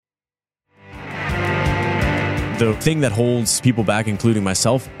The thing that holds people back, including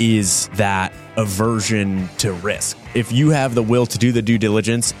myself, is that aversion to risk. If you have the will to do the due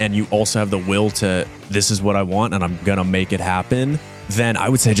diligence and you also have the will to, this is what I want and I'm going to make it happen, then I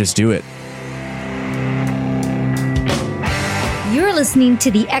would say just do it. You're listening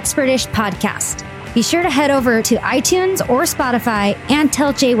to the Expertish podcast. Be sure to head over to iTunes or Spotify and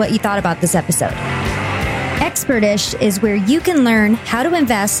tell Jay what you thought about this episode. Expertish is where you can learn how to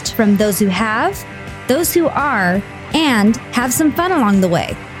invest from those who have, those who are, and have some fun along the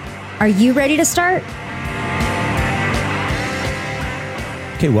way. Are you ready to start?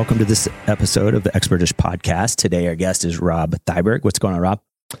 Okay, welcome to this episode of the Expertish podcast. Today, our guest is Rob Thyberg. What's going on, Rob?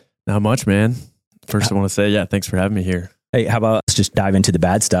 Not much, man. First, I want to say, thanks for having me here. Hey, how about let's just dive into the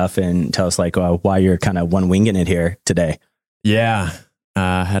bad stuff and tell us why you're kind of one winging it here today. Yeah,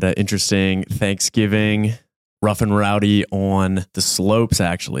 had an interesting Thanksgiving, rough and rowdy on the slopes,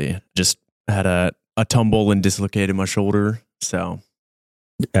 actually. Just had a tumble and dislocated my shoulder. So,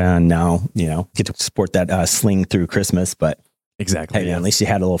 and now, get to sport that sling through Christmas, but exactly. Hey, at least you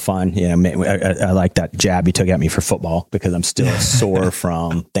had a little fun. I like that jab you took at me for football because I'm still sore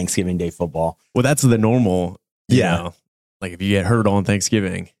from Thanksgiving Day football. Well, that's the normal, you know, like if you get hurt on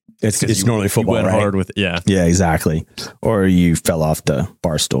Thanksgiving, it's normally football, you went right? hard with, yeah, exactly. Or you fell off the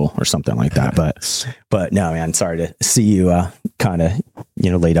bar stool or something like that. But no, man, sorry to see you kind of,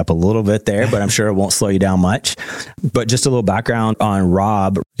 laid up a little bit there, but I'm sure it won't slow you down much. But just a little background on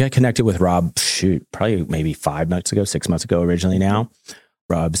Rob. I got connected with Rob, probably maybe 6 months ago originally now.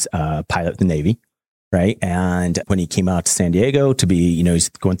 Rob's pilot in the Navy, right? And when he came out to San Diego to be, he's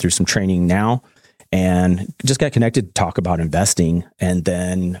going through some training now, and just got connected to talk about investing. And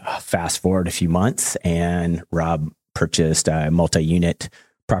then fast forward a few months and Rob purchased a multi-unit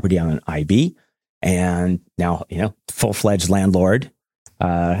property on an IB. And now, full-fledged landlord,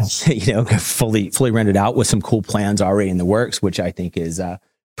 fully rented out with some cool plans already in the works, which I think is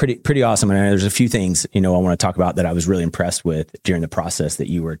pretty awesome. And there's a few things, I want to talk about that I was really impressed with during the process that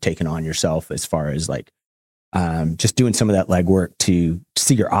you were taking on yourself as far as just doing some of that legwork to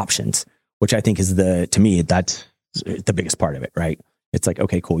see your options, which I think is to me, that's the biggest part of it, right? It's like,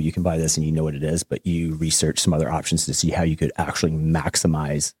 okay, cool. You can buy this and you know what it is, but you research some other options to see how you could actually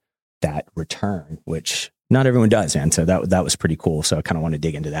maximize that return, which not everyone does, man. So that was pretty cool. So I kind of want to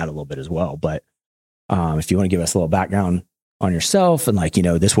dig into that a little bit as well. But if you want to give us a little background on yourself and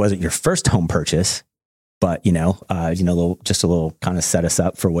this wasn't your first home purchase, but just a little kind of set us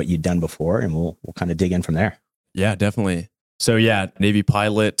up for what you'd done before, and we'll kind of dig in from there. Yeah, definitely. So Navy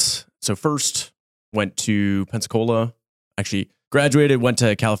pilot. So first went to Pensacola, actually graduated, went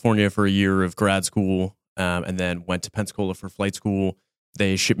to California for a year of grad school, and then went to Pensacola for flight school.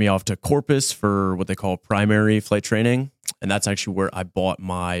 They shipped me off to Corpus for what they call primary flight training. And that's actually where I bought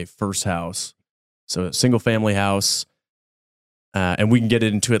my first house. So a single family house. And we can get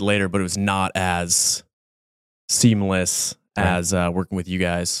into it later, but it was not as seamless as working with you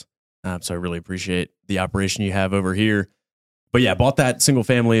guys. So I really appreciate the operation you have over here. But yeah, bought that single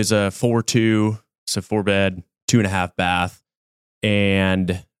family as a 4-2, so 4-bed, 2.5 bath,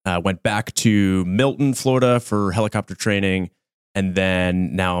 and went back to Milton, Florida for helicopter training. And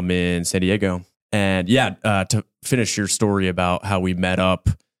then now I'm in San Diego. And to finish your story about how we met up,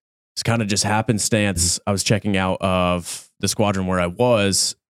 it's kind of just happenstance. I was checking out of the squadron where I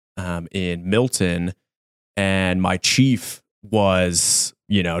was in Milton, and my chief was,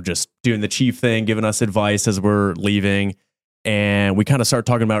 just doing the chief thing, giving us advice as we're leaving. And we kind of started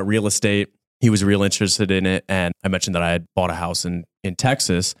talking about real estate. He was real interested in it. And I mentioned that I had bought a house in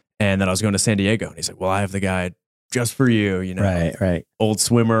Texas and that I was going to San Diego. And he's like, well, I have the guy just for you, Right. Old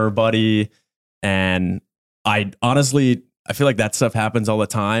swimmer buddy. And I feel like that stuff happens all the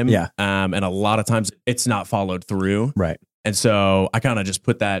time. Yeah. And a lot of times it's not followed through. Right. And so I kind of just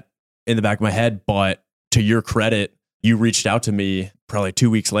put that in the back of my head. But to your credit, you reached out to me probably 2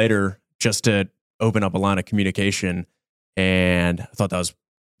 weeks later just to open up a line of communication. And I thought that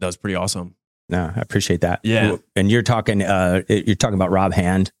was pretty awesome. No, I appreciate that. Yeah. And you're talking about Rob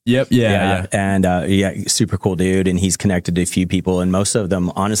Hand. Yep. Yeah. And super cool dude. And he's connected to a few people, and most of them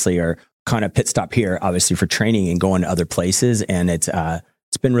honestly are kind of pit stop here, obviously for training and going to other places. And it's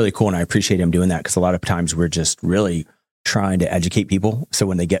been really cool. And I appreciate him doing that, because a lot of times we're just really trying to educate people, so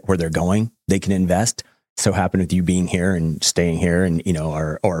when they get where they're going, they can invest. So happened with you being here and staying here, and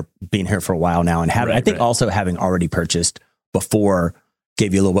or being here for a while now, and also having already purchased before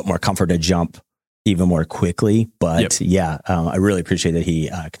gave you a little bit more comfort to jump even more quickly. But I really appreciate that he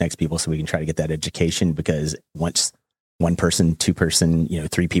connects people so we can try to get that education, because once one person, 2 person,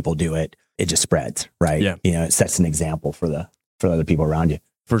 3 people do it, it just spreads, right? Yeah. It sets an example for the other people around you.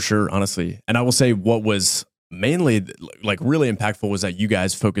 For sure, honestly. And I will say what was mainly like really impactful was that you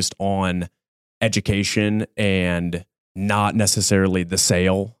guys focused on education and not necessarily the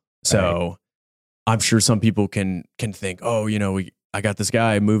sale. So I'm sure some people can think, oh, I got this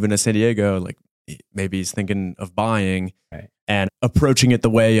guy moving to San Diego, like maybe he's thinking of buying, and approaching it the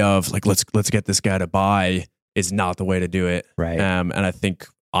way of like, let's get this guy to buy is not the way to do it. Right. And I think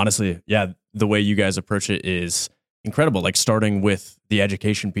honestly, the way you guys approach it is incredible. Like starting with the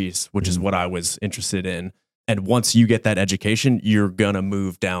education piece, which is what I was interested in. And once you get that education, you're going to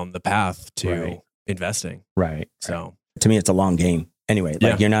move down the path to investing. Right. So to me, it's a long game anyway.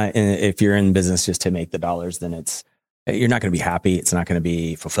 Like you're not, if you're in business just to make the dollars, then you're not going to be happy. It's not going to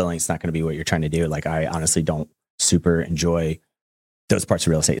be fulfilling. It's not going to be what you're trying to do. Like I honestly don't super enjoy those parts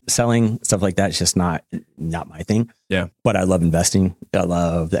of real estate. Selling, stuff like that, it's just not my thing. Yeah. But I love investing. I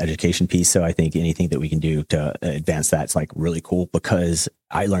love the education piece. So I think anything that we can do to advance that, it's like really cool, because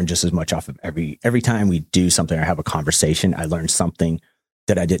I learn just as much off of every time we do something or have a conversation. I learn something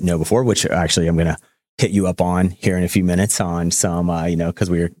that I didn't know before, which actually I'm going to hit you up on here in a few minutes on some, because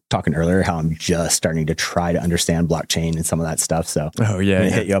we were talking earlier how I'm just starting to try to understand blockchain and some of that stuff. So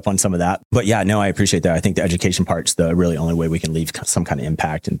hit you up on some of that. But I appreciate that. I think the education part's the really only way we can leave some kind of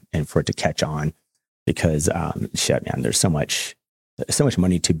impact and for it to catch on, because there's so much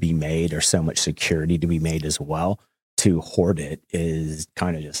money to be made, or so much security to be made as well. To hoard it is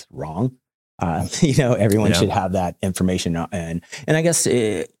kind of just wrong. Everyone should have that information. And I guess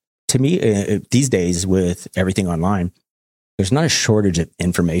to me, these days with everything online, there's not a shortage of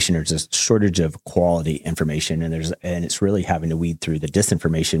information. There's a shortage of quality information, and it's really having to weed through the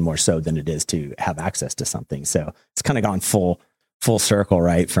disinformation more so than it is to have access to something. So it's kind of gone full circle,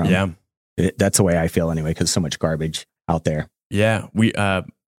 right? That's the way I feel anyway, because so much garbage out there. Yeah, we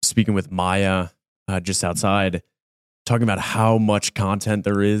speaking with Maya just outside, talking about how much content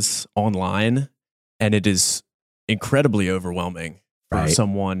there is online, and it is incredibly overwhelming for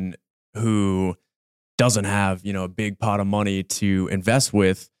someone who doesn't have, a big pot of money to invest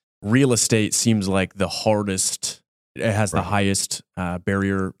with. Real estate seems like the hardest. It has the highest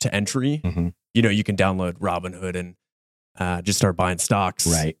barrier to entry. Mm-hmm. You can download Robinhood and just start buying stocks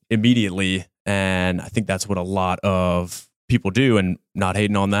immediately. And I think that's what a lot of people do, and not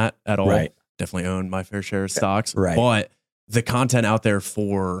hating on that at all. Right. Definitely own my fair share of stocks. Right. But the content out there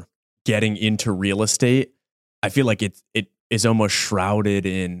for getting into real estate, I feel like it is almost shrouded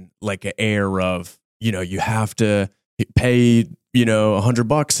in like an air of, you have to pay,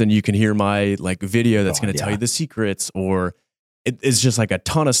 $100 and you can hear my like video that's going to tell you the secrets, or it's just like a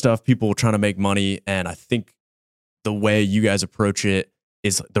ton of stuff, people trying to make money. And I think the way you guys approach it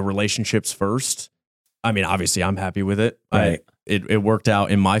is the relationships first. I mean, obviously I'm happy with it. Right. It worked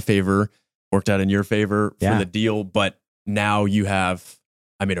out in my favor, worked out in your favor for the deal. But now you have,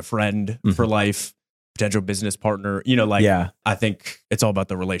 a friend for life, potential business partner, I think it's all about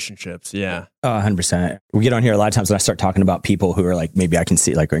the relationships. Yeah. 100%. We get on here a lot of times when I start talking about people who are like, maybe I can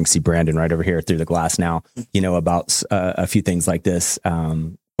see Brandon right over here through the glass now, about a few things like this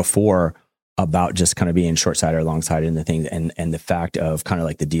before, about just kind of being short-sighted or long-sighted and the thing, and the fact of kind of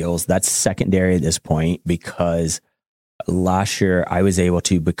like the deals, that's secondary at this point, because last year I was able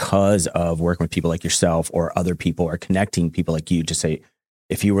to, because of working with people like yourself or other people, or connecting people like you, to say,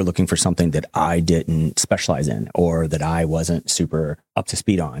 if you were looking for something that I didn't specialize in, or that I wasn't super up to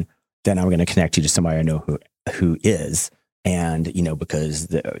speed on, then I'm going to connect you to somebody I know who is. And, because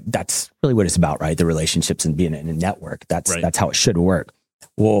that's really what it's about, right? The relationships and being in a network. That's how it should work.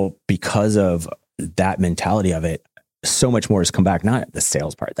 Well, because of that mentality of it, so much more has come back. Not the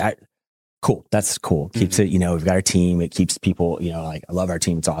sales part. That's cool. Keeps it, we've got our team. It keeps people, like, I love our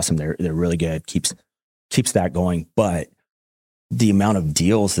team. It's awesome. They're really good. Keeps that going. But the amount of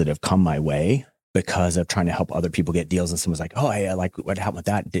deals that have come my way because of trying to help other people get deals, and someone's like, oh, hey, I like what happened with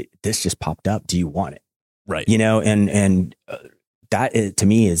that. This just popped up. Do you want it? Right. And that is, to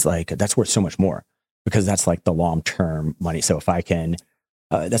me, is like, that's worth so much more, because that's like the long-term money. So if I can,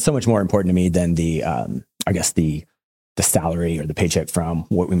 that's so much more important to me than the salary or the paycheck from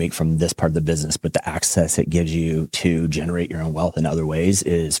what we make from this part of the business. But the access it gives you to generate your own wealth in other ways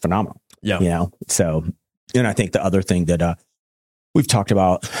is phenomenal. Yeah. So, and I think the other thing that, we've talked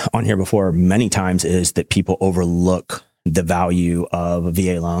about on here before many times is that people overlook the value of a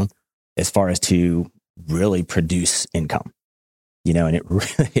VA loan as far as to really produce income, and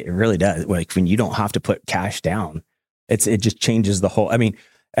it really does. Like, when you don't have to put cash down, it just changes the whole, and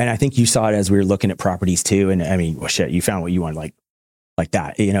I think you saw it as we were looking at properties too. And you found what you wanted, like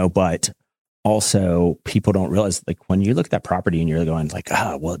that, but also people don't realize, like, when you look at that property and you're going like,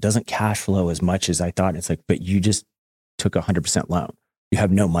 well, it doesn't cash flow as much as I thought. It's like, but you just took 100% loan. You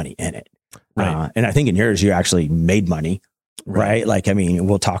have no money in it. Right. And I think in yours, you actually made money, right? Like, I mean,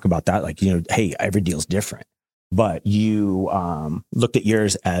 we'll talk about that. Like, hey, every deal's different, but you looked at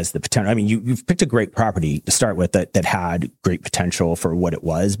yours as the potential. I mean, you've picked a great property to start with that had great potential for what it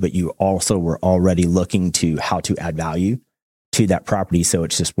was, but you also were already looking to how to add value to that property. So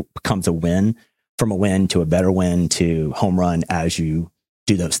it just becomes a win, from a win to a better win to home run as you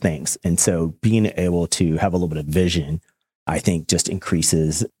do those things. And so being able to have a little bit of vision, I think, just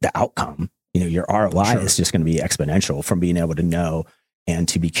increases the outcome. Your ROI is just going to be exponential from being able to know and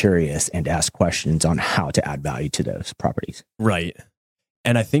to be curious and ask questions on how to add value to those properties. Right.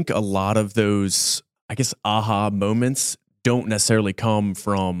 And I think a lot of those, I guess, aha moments don't necessarily come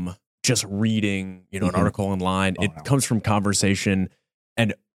from just reading, an article online. It comes from conversation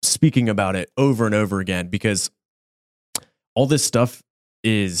and speaking about it over and over again, because all this stuff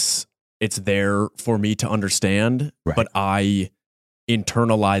it's there for me to understand, but I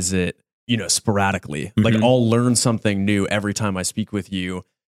internalize it, sporadically. Like, I'll learn something new every time I speak with you,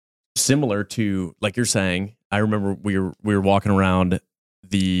 similar to, like you're saying. I remember we were walking around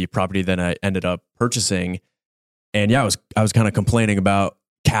the property that I ended up purchasing, and I was kind of complaining about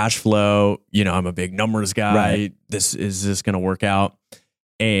cash flow. I'm a big numbers guy. Right. Is this going to work out?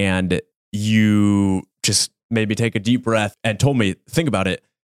 And you just made me take a deep breath and told me, think about it.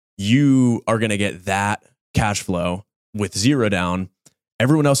 You are going to get that cash flow with zero down.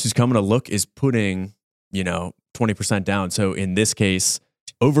 Everyone else who's coming to look is putting, 20% down. So in this case,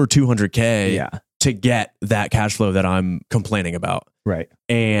 over $200K to get that cash flow that I'm complaining about. Right.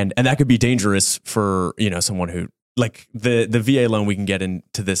 And that could be dangerous for, someone who, like, the VA loan, we can get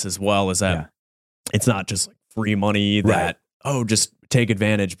into this as well, is that it's not just like free money that, just take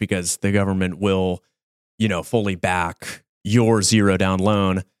advantage because the government will, fully back your zero down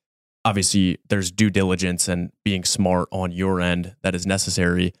loan. Obviously, there's due diligence and being smart on your end that is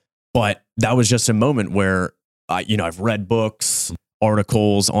necessary. But that was just a moment where, I've read books,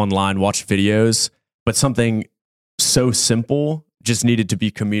 articles online, watched videos, but something so simple just needed to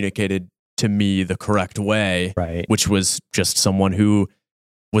be communicated to me the correct way, which was just someone who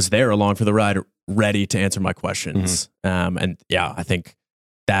was there along for the ride, ready to answer my questions. And I think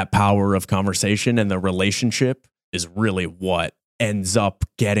that power of conversation and the relationship is really what ends up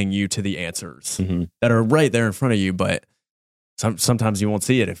getting you to the answers that are right there in front of you. But sometimes you won't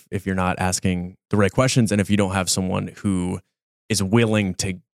see it if you're not asking the right questions, and if you don't have someone who is willing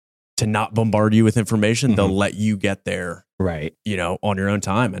to not bombard you with information. They'll let you get there, on your own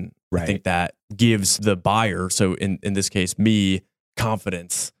time. And I think that gives the buyer, so in this case, me,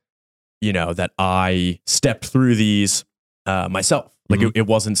 confidence, that I stepped through these myself. Like, it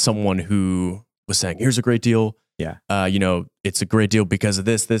wasn't someone who was saying, here's a great deal. It's a great deal because of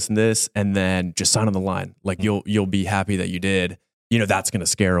this, this, and this, and then just sign on the line. Like, you'll be happy that you did. That's going to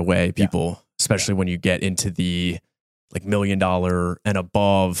scare away people, especially when you get into the like $1 million and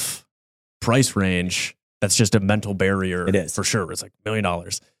above price range. That's just a mental barrier. It is, for sure. It's like $1 million.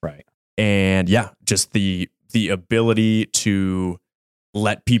 Right. And just the ability to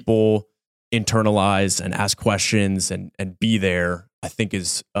let people internalize and ask questions and be there, I think,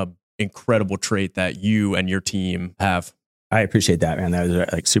 is a incredible trait that you and your team have. I appreciate that, man. That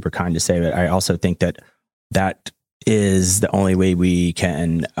was like super kind to say, but I also think that is the only way we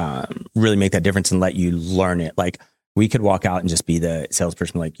can really make that difference and let you learn it. Like, we could walk out and just be the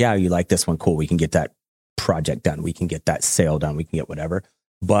salesperson, like, yeah, you like this one, cool. We can get that project done. We can get that sale done. We can get whatever.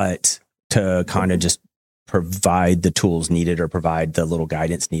 But to kind of just provide the tools needed or provide the little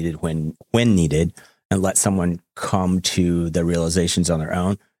guidance needed when needed, and let someone come to the realizations on their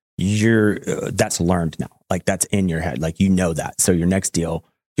own, that's learned now. Like, that's in your head. Like, that. So your next deal,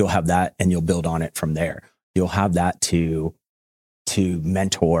 you'll have that and you'll build on it from there. You'll have that to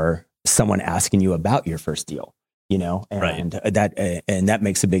mentor someone asking you about your first deal, and that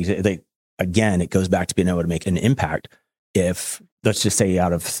makes a big, again, it goes back to being able to make an impact. If, let's just say,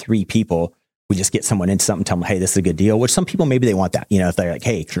 out of 3 people, we just get someone into something, tell them, hey, this is a good deal, which some people, maybe they want that, if they're like,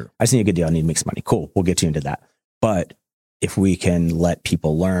 hey, sure, I just need a good deal. I need to make some money. Cool. We'll get you into that. But if we can let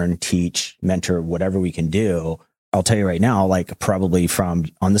people learn, teach, mentor, whatever we can do, I'll tell you right now, like, probably from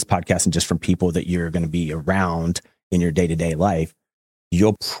on this podcast and just from people that you're going to be around in your day-to-day life,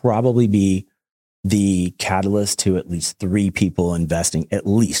 you'll probably be the catalyst to at least 3 people investing in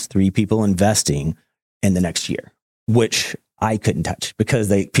the next year, which I couldn't touch,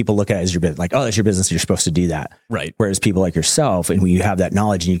 because people look at it as your business, like, oh, that's your business, you're supposed to do that. Right. Whereas people like yourself, and when you have that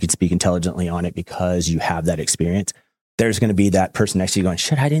knowledge and you can speak intelligently on it because you have that experience, there's going to be that person next to you going,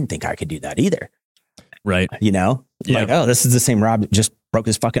 shit, I didn't think I could do that either. Right. Like, oh, this is the same Rob, just broke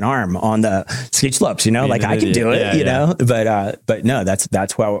his fucking arm on the ski slopes, you know, like I can do it, you know, but no,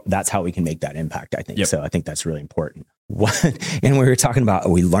 that's how we can make that impact, I think. Yep. So I think that's really important. And we were talking about,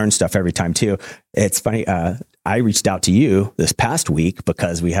 we learn stuff every time too. It's funny. I reached out to you this past week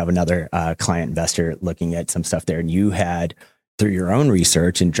because we have another client investor looking at some stuff there, and you had, through your own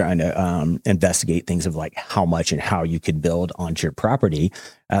research and trying to investigate things of like how much and how you could build onto your property,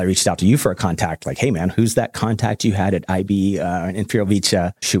 I reached out to you for a contact. Like, hey man, who's that contact you had at IB in Imperial Beach?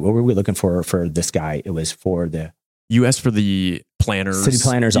 Shoot, what were we looking for this guy? It was for the US for the planners, city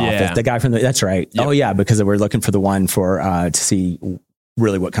planner's office. The guy from that's right. Yep. Oh yeah, because we're looking for the one for to see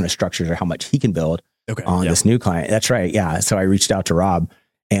really what kind of structures or how much he can build on this new client. That's right. Yeah. So I reached out to Rob,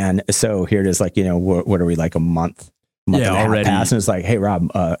 and so here it is. Like, you know, what are we, like a month and a half already passed, and it's like, hey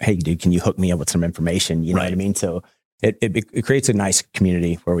Rob, hey dude, can you hook me up with some information? You know what I mean? So it creates a nice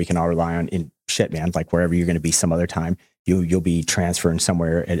community where we can all rely on. In shit, man, like wherever you're going to be some other time, you'll be transferring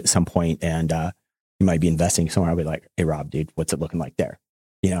somewhere at some point, and you might be investing somewhere. I'll be like, hey Rob, dude, what's it looking like there?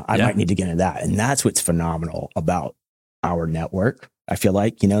 You know, I might need to get into that. And that's what's phenomenal about our network. I feel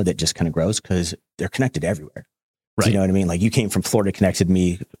like, you know, that just kind of grows because they're connected everywhere. Right. So you know what I mean? Like, you came from Florida, connected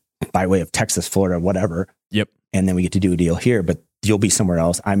me by way of Texas, Florida, whatever. Yep. And then we get to do a deal here, but you'll be somewhere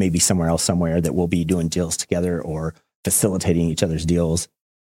else. I may be somewhere else, somewhere that we'll be doing deals together or facilitating each other's deals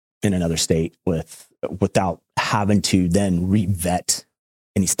in another state without having to then re-vet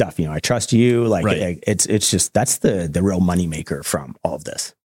any stuff. You know, I trust you. Like, it's just, that's the real moneymaker from all of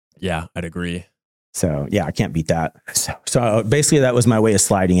this. Yeah, I'd agree. So yeah, I can't beat that. So basically that was my way of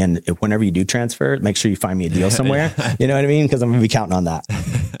sliding in. Whenever you do transfer, make sure you find me a deal somewhere. You know what I mean? Because I'm going to be counting on that.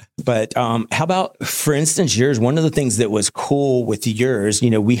 But how about, for instance, yours? One of the things that was cool with yours, you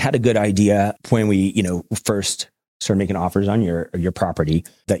know, we had a good idea when we, you know, first started making offers on your property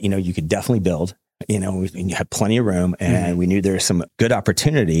that, you know, you could definitely build. You know, you had plenty of room, and we knew there was some good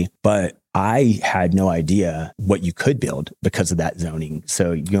opportunity, but I had no idea what you could build because of that zoning.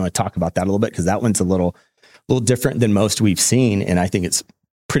 So you want to talk about that a little bit? Because that one's a little different than most we've seen. And I think it's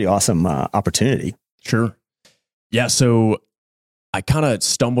pretty awesome opportunity. Sure. Yeah. So I kind of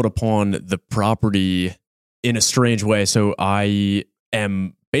stumbled upon the property in a strange way. So I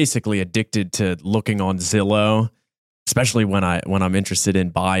am basically addicted to looking on Zillow, especially when I'm interested in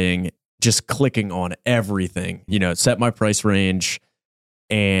buying, just clicking on everything, you know, set my price range.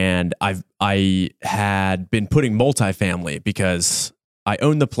 And I had been putting multifamily because I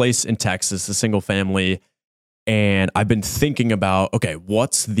own the place in Texas, a single family. And I've been thinking about, okay,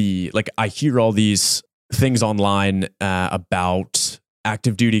 what's I hear all these things online about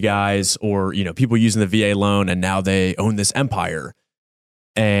active duty guys, or, you know, people using the VA loan, and now they own this empire.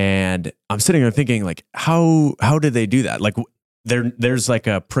 And I'm sitting there thinking, like, how did they do that? Like, there's like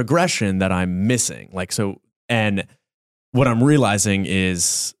a progression that I'm missing. Like, so, and what I'm realizing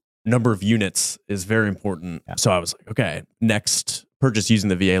is number of units is very important. Yeah. So I was like, okay, next purchase using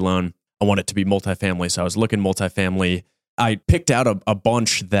the VA loan, I want it to be multifamily. So I was looking multifamily. I picked out a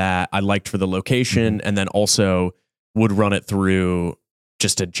bunch that I liked for the location, and then also would run it through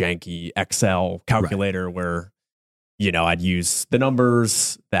just a janky Excel calculator where, you know, I'd use the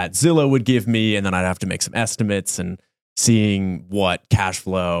numbers that Zillow would give me, and then I'd have to make some estimates and seeing what cash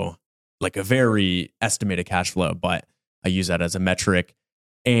flow, like a very estimated cash flow, but I use that as a metric.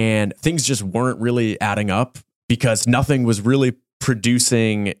 And things just weren't really adding up because nothing was really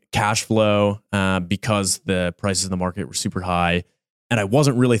producing cash flow because the prices in the market were super high. And I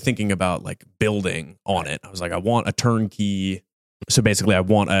wasn't really thinking about like building on it. I was like, I want a turnkey. So basically I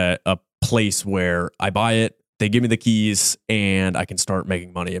want a place where I buy it, they give me the keys, and I can start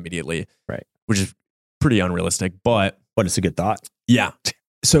making money immediately. Right. Which is pretty unrealistic, but it's a good thought. Yeah.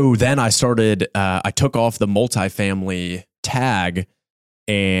 So then I started, I took off the multifamily tag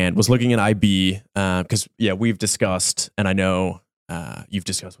and was looking at IB because, we've discussed, and I know you've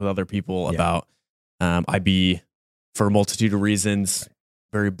discussed with other people about IB for a multitude of reasons,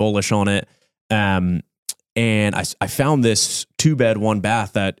 very bullish on it. And I found this 2-bed,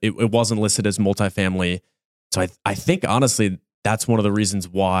 1-bath that it wasn't listed as multifamily. So I think, honestly, that's one of the reasons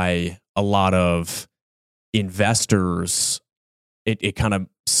why a lot of investors, it kind of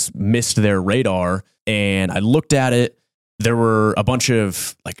missed their radar. And I looked at it. There were a bunch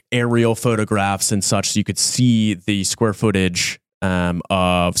of like aerial photographs and such, so you could see the square footage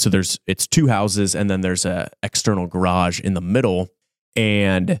so it's 2 houses, and then there's a external garage in the middle.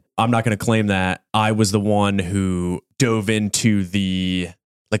 And I'm not going to claim that I was the one who dove into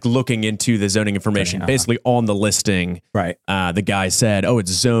looking into the zoning information. Basically on the listing, the guy said, oh,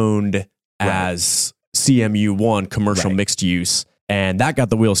 it's zoned as CMU1, commercial mixed use. And that got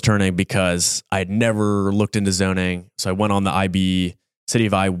the wheels turning because I had never looked into zoning. So I went on the IB City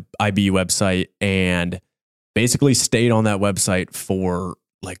of IB website and basically stayed on that website for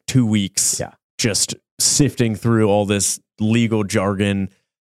like 2 weeks. Yeah. Just sifting through all this legal jargon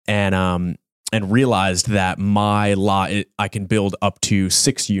and realized that my lot, I can build up to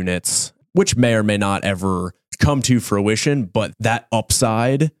 6 units, which may or may not ever come to fruition. But that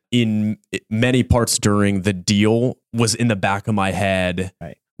upside in many parts during the deal was in the back of my head.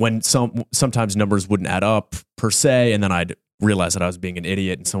 Right. When sometimes numbers wouldn't add up per se. And then I'd realize that I was being an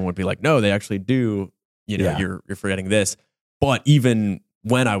idiot and someone would be like, no, they actually do. You know, you're forgetting this. But even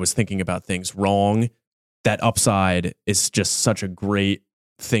when I was thinking about things wrong, that upside is just such a great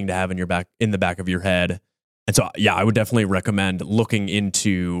thing to have in the back of your head. And so, yeah, I would definitely recommend looking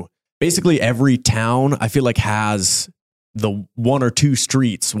into basically every town. I feel like has the 1 or 2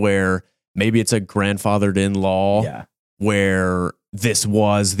 streets where maybe it's a grandfathered in law where this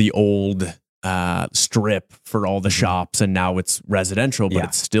was the old strip for all the shops and now it's residential, but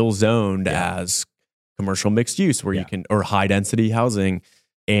it's still zoned as commercial mixed use where you can, or high density housing.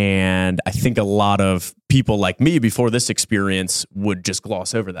 And I think a lot of people like me before this experience would just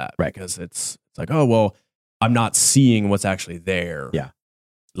gloss over that because it's like, oh, well, I'm not seeing what's actually there. Yeah.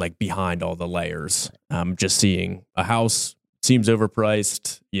 Like behind all the layers. I'm just seeing a house seems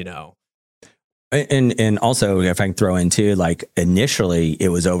overpriced, you know. And also, if I can throw in too, like initially it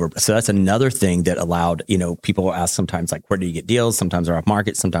was over. So that's another thing that allowed, you know, people ask sometimes like, where do you get deals? Sometimes they're off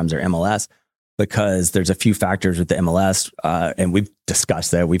market, sometimes they're MLS, because there's a few factors with the MLS. And we've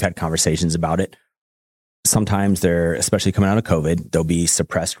discussed that. We've had conversations about it. Sometimes they're, especially coming out of COVID, there'll be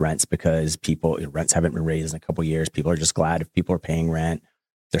suppressed rents because rents haven't been raised in a couple of years. People are just glad if people are paying rent.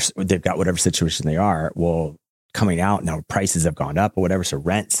 They've got whatever situation they are. Well, coming out now, prices have gone up or whatever. So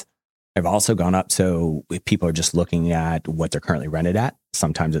rents have also gone up. So if people are just looking at what they're currently rented at,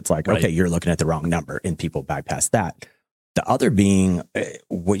 sometimes it's like, okay, you're looking at the wrong number and people bypass that. The other being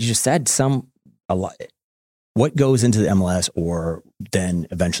what you just said, what goes into the MLS or then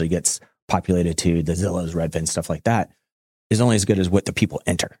eventually gets populated to the Zillows, Redfin, stuff like that is only as good as what the people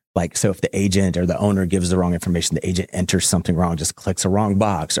enter. Like, so if the agent or the owner gives the wrong information, the agent enters something wrong, just clicks a wrong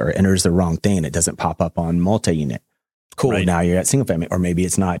box or enters the wrong thing, it doesn't pop up on multi-unit. Cool. Right. Now you're at single family, or maybe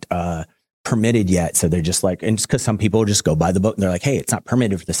it's not permitted yet. So they're just like, and just because some people just go by the book and they're like, hey, it's not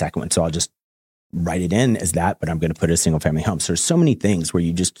permitted for the second one. So I'll just write it in as that, but I'm going to put it as a single family home. So there's so many things where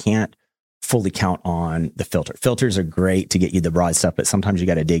you just can't fully count on the filter. Filters are great to get you the broad stuff, but sometimes you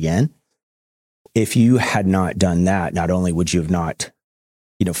got to dig in. If you had not done that, not only would you have not,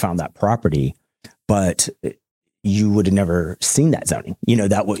 found that property, but you would have never seen that zoning.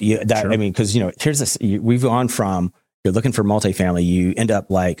 Sure. I mean, because, here's this, we've gone from, you're looking for multifamily, you end up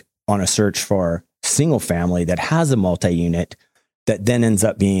like on a search for single family that has a multi-unit that then ends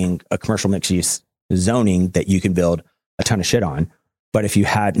up being a commercial mixed use zoning that you can build a ton of shit on. But if you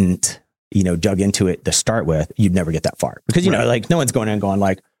hadn't, dug into it to start with, you'd never get that far because, like no one's going in and going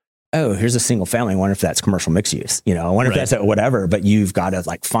like, oh, here's a single family. I wonder if that's commercial mixed use, I wonder if that's whatever, but you've got to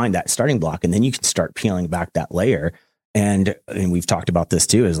like find that starting block and then you can start peeling back that layer. And we've talked about this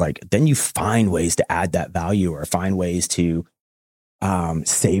too, is like, then you find ways to add that value or find ways to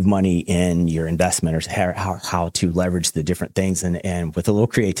save money in your investment or how to leverage the different things. And with a little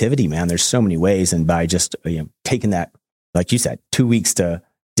creativity, man, there's so many ways. And by just taking that, like you said, 2 weeks to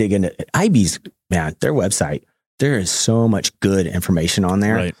dig into IB's, man, their website, there is so much good information on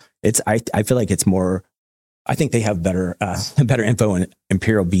there. Right. I feel like it's more, I think they have better info in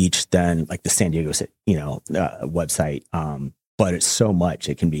Imperial Beach than like the San Diego, website. But it's so much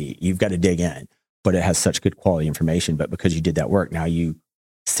you've got to dig in, but it has such good quality information. But because you did that work, now you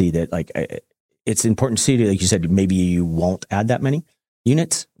see that like, it's important to see, like you said, maybe you won't add that many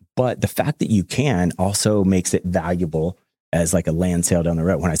units, but the fact that you can also makes it valuable as like a land sale down the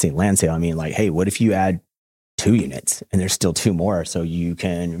road. When I say land sale, I mean like, hey, what if you add 2 units and there's still 2 more? So you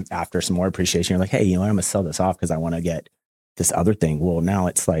can, after some more appreciation, you're like, hey, I'm going to sell this off because I want to get this other thing. Well, now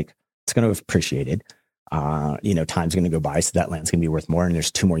it's like, it's going to have appreciated. Time's going to go by. So that land's going to be worth more. And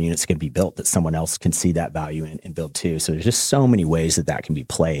there's 2 more units going to be built that someone else can see that value and build too. So there's just so many ways that can be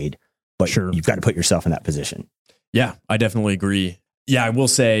played, but sure, you've got to put yourself in that position. Yeah, I definitely agree. Yeah, I will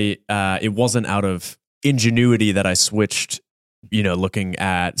say it wasn't out of ingenuity that I switched, looking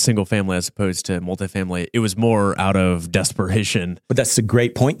at single family as opposed to multifamily. It was more out of desperation. But that's a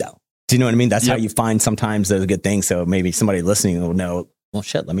great point though. Do you know what I mean? That's how you find sometimes those good things. So maybe somebody listening will know, well,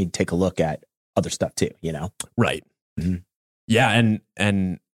 shit, let me take a look at other stuff too, Right. Mm-hmm. Yeah.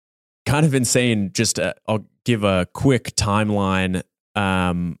 And kind of insane. Just I'll give a quick timeline.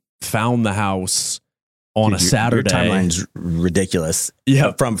 Found the house on a Saturday. Your timeline's ridiculous.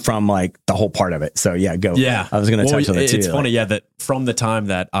 Yeah. From like the whole part of it. So yeah, go. Yeah. I was going to touch on it too. It's funny. Yeah. That from the time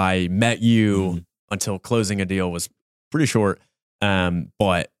that I met you until closing a deal was pretty short.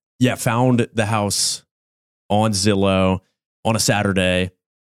 But yeah, found the house on Zillow on a Saturday,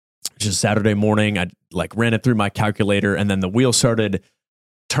 just Saturday morning. I like ran it through my calculator, and then the wheel started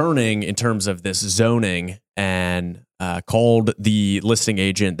turning in terms of this zoning, and called the listing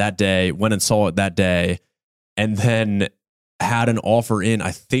agent that day, went and saw it that day, and then had an offer in,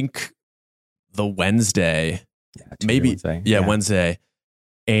 I think the Wednesday, Wednesday.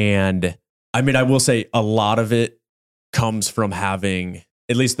 And I mean, I will say a lot of it comes from having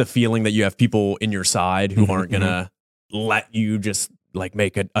at least the feeling that you have people in your side who aren't going to let you just like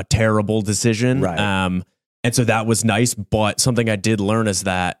make a terrible decision. Right. And so that was nice. But something I did learn is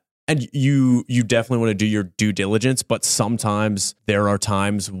that, and you definitely want to do your due diligence, but sometimes there are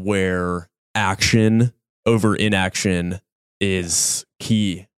times where action over inaction is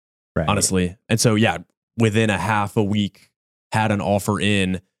key, honestly. And so, yeah, within a half a week, had an offer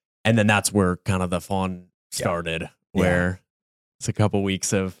in, and then that's where kind of the fun started, where it's a couple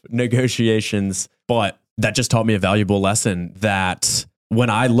weeks of negotiations. But that just taught me a valuable lesson that when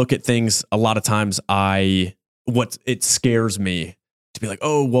I look at things, a lot of times it scares me to be like,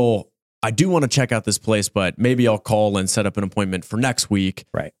 oh, well, I do want to check out this place, but maybe I'll call and set up an appointment for next week.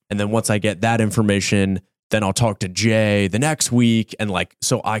 Right. And then once I get that information, then I'll talk to Jay the next week. And like,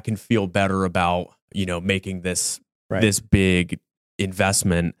 so I can feel better about, making this big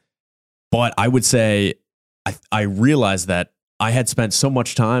investment. But I would say I realized that I had spent so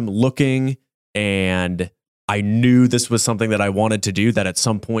much time looking, and I knew this was something that I wanted to do, that at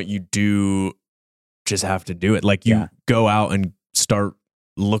some point you do just have to do it. Like you go out and start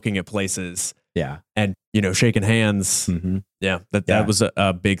looking at places and, shaking hands. Yeah. That was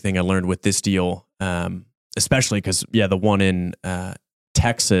a big thing I learned with this deal. Especially because, the one in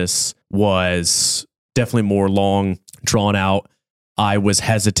Texas was definitely more long, drawn out. I was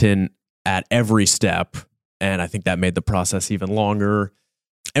hesitant at every step, and I think that made the process even longer.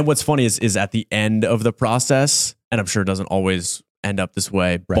 And what's funny is at the end of the process, and I'm sure it doesn't always end up this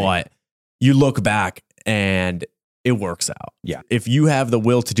way, but you look back and it works out. Yeah. If you have the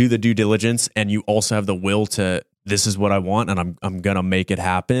will to do the due diligence, and you also have the will to, this is what I want, and I'm going to make it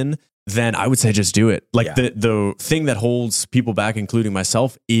happen, then I would say just do it. Like the thing that holds people back, including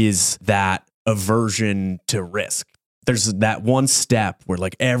myself, is that aversion to risk. There's that one step where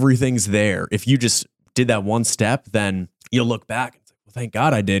like everything's there. If you just did that one step, then you'll look back and say, well, thank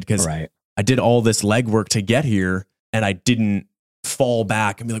God I did, because I did all this legwork to get here, and I didn't fall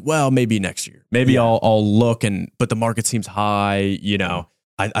back and be like, well, maybe next year, maybe I'll look, but the market seems high.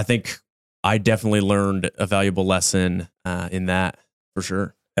 I think I definitely learned a valuable lesson in that, for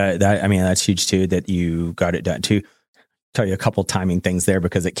sure. That's huge too, that you got it done too. Tell you a couple timing things there,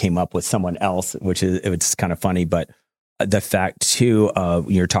 because it came up with someone else, it's kind of funny, but the fact too,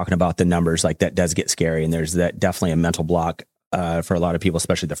 you're talking about the numbers, like that does get scary. And there's that definitely a mental block for a lot of people,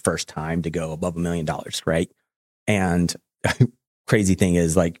 especially the first time to go above $1 million. Right. And crazy thing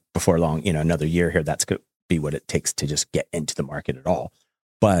is, like, before long, another year here, that's going to be what it takes to just get into the market at all.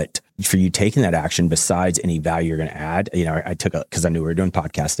 But for you taking that action, besides any value you're going to add, I took because I knew we were doing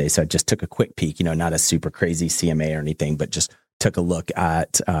podcast day. So I just took a quick peek, not a super crazy CMA or anything, but just took a look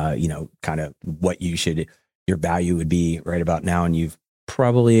at, kind of what your value would be right about now. And you've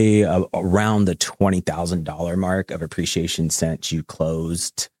probably around the $20,000 mark of appreciation since you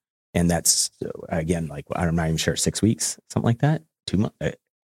closed. And that's, again, like, I'm not even sure, 6 weeks, something like that, 2 months.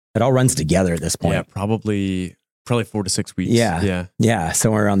 It all runs together at this point. Yeah, probably 4 to 6 weeks. Yeah.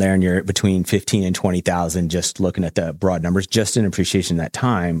 Somewhere around there. And you're between 15 and 20,000, just looking at the broad numbers, just in appreciation that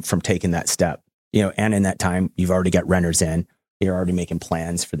time from taking that step, and in that time, you've already got renters in, you're already making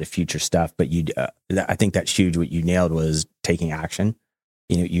plans for the future stuff. But I think that's huge. What you nailed was taking action.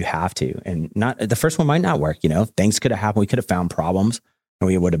 You have to, and not the first one might not work. Things could have happened. We could have found problems, and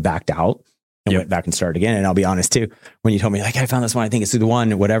we would have backed out and went back and started again. And I'll be honest too, when you told me, like, I found this one, I think it's the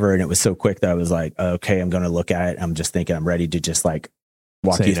one, whatever. And it was so quick that I was like, okay, I'm going to look at it. I'm just thinking, I'm ready to just like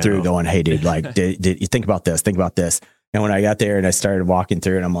walk you through going, hey dude, like, did you think about this? Think about this. And when I got there and I started walking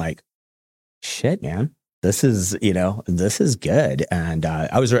through, and I'm like, shit, man, this is good. And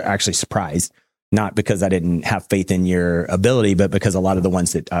I was actually surprised, not because I didn't have faith in your ability, but because a lot of the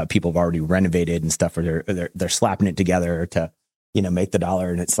ones that people have already renovated and stuff, or they're slapping it together to, make the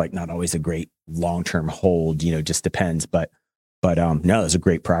dollar. And it's like not always a great long-term hold, just depends. But no, it was a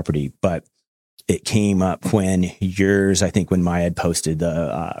great property. But it came up when yours, I think when Maya had posted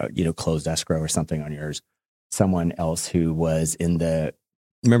the, closed escrow or something on yours, someone else who was in the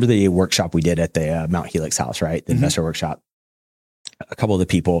remember the workshop we did at the Mount Helix house, right? The investor workshop. A couple of the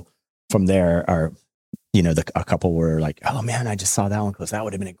people from there are, a couple were like, oh man, I just saw that one because that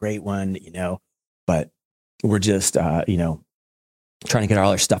would have been a great one, but we're just, trying to get all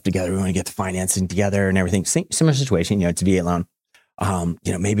our stuff together. We want to get the financing together and everything. Similar situation, it's a VA loan.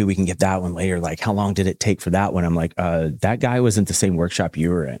 Maybe we can get that one later. Like, how long did it take for that one? I'm like, that guy wasn't the same workshop you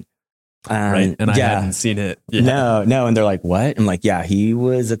were in. Right. And I hadn't seen it. Yeah. No. And they're like, what? I'm like, yeah, he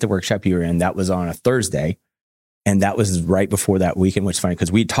was at the workshop you were in. That was on a Thursday. And that was right before that weekend, which is funny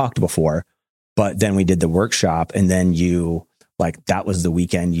because we talked before, but then we did the workshop and then that was the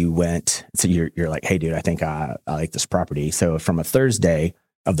weekend you went. So you're like, hey dude, I think I like this property. So from a Thursday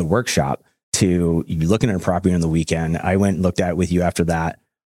of the workshop to you looking at a property on the weekend, I went and looked at it with you after that.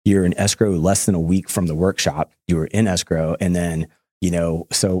 You're in escrow less than a week from the workshop. You were in escrow. And then,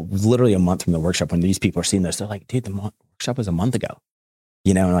 so literally a month from the workshop, when these people are seeing this, they're like, dude, the workshop was a month ago,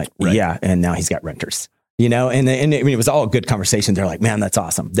 and like, right. Yeah. And now he's got renters, and I mean, it was all a good conversation. They're like, man, that's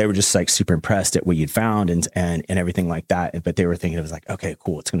awesome. They were just like super impressed at what you'd found and everything like that. But they were thinking, it was like, okay,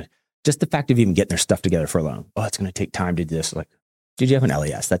 cool. It's going to, just the fact of even getting their stuff together for a loan. Oh, it's going to take time to do this. Like, did you have an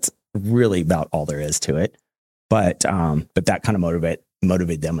LES? That's really about all there is to it. But that kind of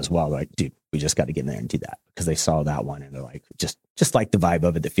motivate them as well. Like, dude, we just got to get in there and do that because they saw that one and they're like, just like the vibe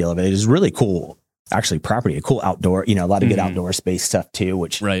of it, the feel of it. It is really cool. Actually, property, a cool outdoor, a lot of good outdoor space stuff too,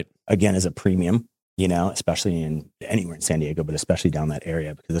 which again is a premium, especially anywhere in San Diego, but especially down that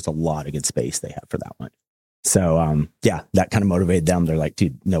area because there's a lot of good space they have for that one. So, that kind of motivated them. They're like,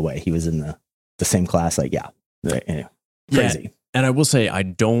 dude, no way. He was in the same class. Like, crazy. Yeah. And I will say,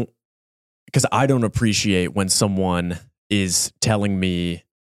 because I don't appreciate when someone is telling me,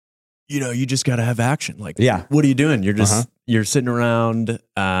 you just got to have action. Like, what are you doing? You're just, you're sitting around,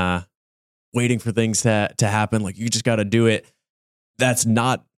 waiting for things to happen. Like, you just got to do it. That's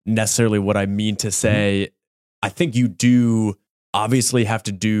not necessarily what I mean to say. I think you do obviously have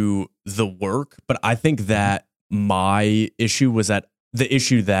to do the work, but I think that my issue was that the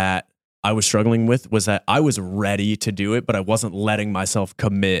issue that I was struggling with was that I was ready to do it, but I wasn't letting myself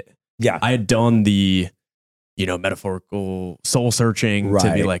commit. Yeah. I had done the, metaphorical soul searching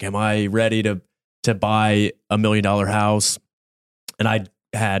to be like, am I ready to buy $1 million house? And I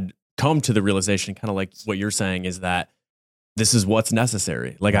had come to the realization, kind of like what you're saying, is that this is what's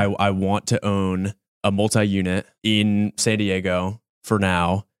necessary. Like I want to own a multi-unit in San Diego for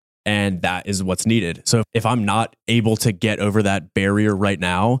now. And that is what's needed. So if I'm not able to get over that barrier right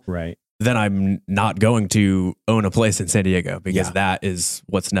now, then I'm not going to own a place in San Diego because that is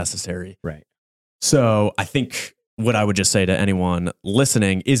what's necessary. Right. So I think what I would just say to anyone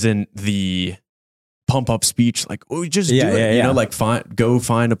listening isn't the pump up speech like, oh, just do it. Like go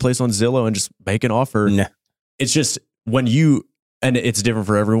find a place on Zillow and just make an offer. No. It's just when and it's different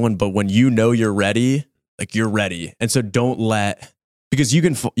for everyone, but when you're ready, like you're ready. And so don't let, because you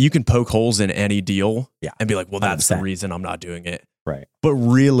can poke holes in any deal and be like, well, that's 100%. The reason I'm not doing it. Right. But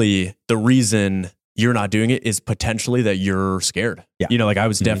really the reason you're not doing it is potentially that you're scared. Yeah. Like I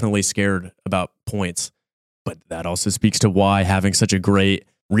was definitely scared about points, but that also speaks to why having such a great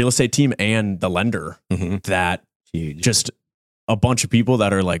real estate team and the lender that just a bunch of people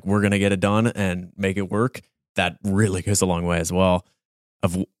that are like, we're going to get it done and make it work. That really goes a long way as well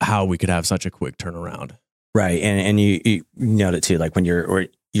of how we could have such a quick turnaround. Right. And you know that too, like when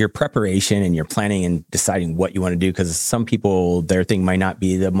your preparation and your planning and deciding what you want to do, because some people, their thing might not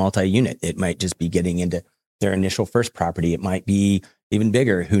be the multi-unit. It might just be getting into their initial first property. It might be even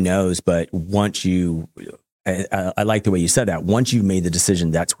bigger, who knows? But once I like the way you said that. Once you've made the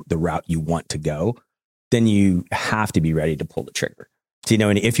decision, that's the route you want to go, then you have to be ready to pull the trigger. So,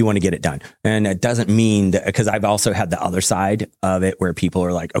 and if you want to get it done, and it doesn't mean that, because I've also had the other side of it where people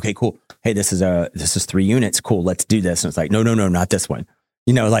are like, okay, cool. Hey, this is 3 units. Cool. Let's do this. And it's like, no, not this one.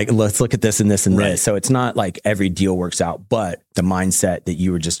 Like let's look at this and this and this. So it's not like every deal works out, but the mindset that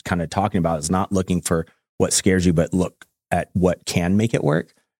you were just kind of talking about is not looking for what scares you, but look at what can make it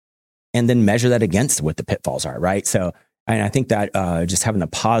work and then measure that against what the pitfalls are. Right. So, and I think that just having the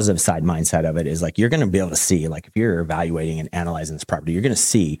positive side mindset of it is like, you're going to be able to see, like if you're evaluating and analyzing this property, you're going to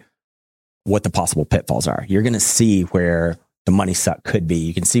see what the possible pitfalls are. You're going to see where the money suck could be.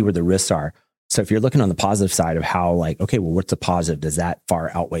 You can see where the risks are. So if you're looking on the positive side of how like, okay, well, what's the positive? Does that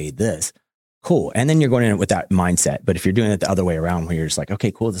far outweigh this? Cool. And then you're going in with that mindset. But if you're doing it the other way around, where you're just like,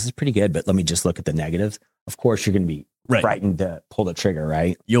 okay, cool, this is pretty good, but let me just look at the negatives. Of course, you're going to be frightened to pull the trigger,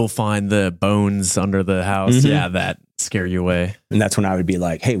 right? You'll find the bones under the house. Yeah, that scare you away. And that's when I would be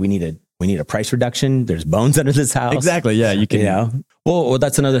like, hey, we need a price reduction. There's bones under this house. Exactly. Yeah. You can, Well,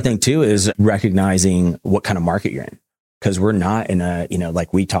 that's another thing too, is recognizing what kind of market you're in. Because we're not in a,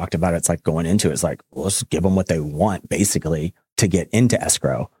 like we talked about, it's like going into it, it's like, well, let's give them what they want basically to get into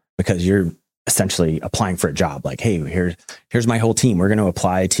escrow, because you're essentially applying for a job. Like, hey, here's my whole team. We're going to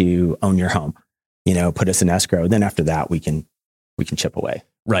apply to own your home, put us in escrow. Then after that, we can chip away.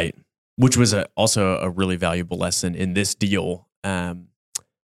 Right. Which was also a really valuable lesson in this deal. When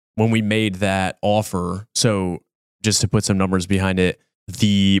we made that offer, so just to put some numbers behind it,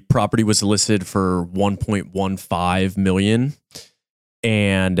 the property was listed for $1.15 million,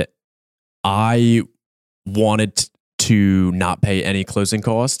 and I wanted to not pay any closing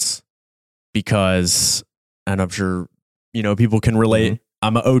costs because, and I'm sure people can relate.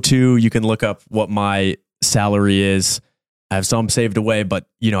 I'm a O2. You can look up what my salary is. I have some saved away, but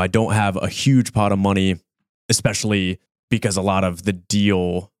I don't have a huge pot of money, especially because a lot of the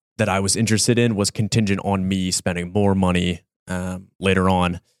deal that I was interested in was contingent on me spending more money later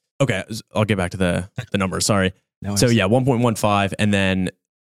on. Okay, I'll get back to the numbers. Sorry. No, so yeah, 1.15, and then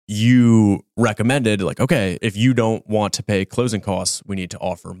you recommended like, okay, if you don't want to pay closing costs, we need to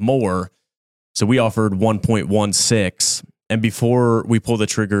offer more. So we offered 1.16, and before we pulled the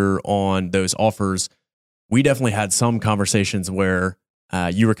trigger on those offers, we definitely had some conversations where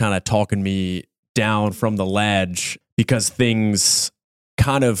you were kind of talking me down from the ledge because things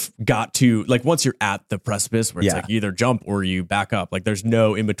kind of got to, like, once you're at the precipice where it's like you either jump or you back up, like there's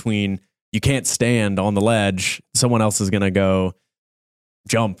no in between. You can't stand on the ledge. Someone else is going to go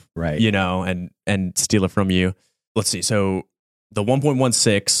jump, right? And steal it from you. Let's see. So the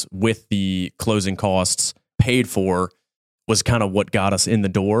 1.16 with the closing costs paid for was kind of what got us in the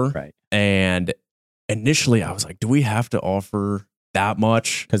door. Right. And initially I was like, do we have to offer that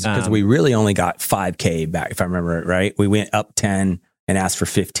much? Because we really only got $5,000 back, if I remember it right. We went up 10 and asked for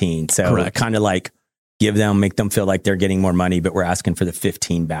 15. So kind of like make them feel like they're getting more money, but we're asking for the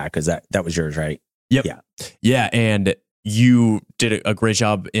 15 back, because that was yours, right? Yep. Yeah. And you did a great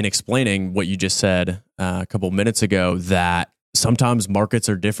job in explaining what you just said a couple of minutes ago, that sometimes markets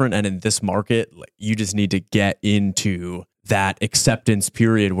are different. And in this market, like, you just need to get into that acceptance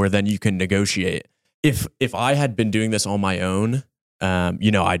period where then you can negotiate. If I had been doing this on my own,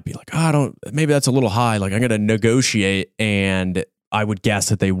 I'd be like, maybe that's a little high. Like, I'm going to negotiate, and I would guess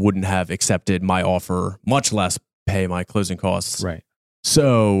that they wouldn't have accepted my offer, much less pay my closing costs. Right.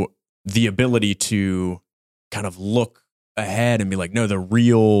 So the ability to kind of look ahead and be like, no, the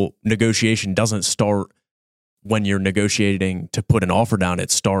real negotiation doesn't start when you're negotiating to put an offer down.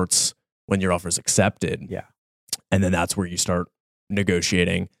 It starts when your offer is accepted. Yeah. And then that's where you start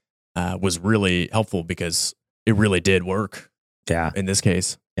negotiating. Was really helpful because it really did work. Yeah. In this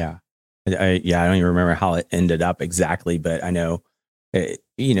case. Yeah. I don't even remember how it ended up exactly, but I know,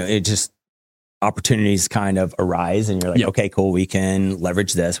 it just, opportunities kind of arise, and you're like, okay, cool. We can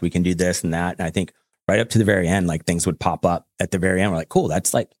leverage this. We can do this and that. And I think right up to the very end, like, things would pop up at the very end. We're like, cool.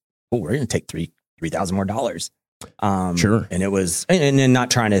 That's like, cool. We're going to take $3,000 more dollars. Sure. And it was, and not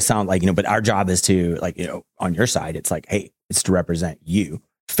trying to sound like, but our job is to, like, on your side, it's like, hey, it's to represent you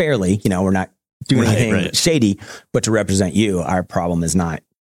fairly. We're not doing anything shady, but to represent you. Our problem is not,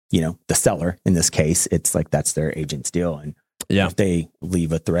 the seller in this case. It's like, that's their agent's deal. And if they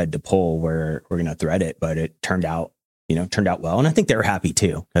leave a thread to pull, we're going to thread it. But it turned out well. And I think they were happy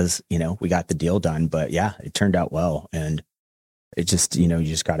too, because, we got the deal done. But yeah, it turned out well. And it just, you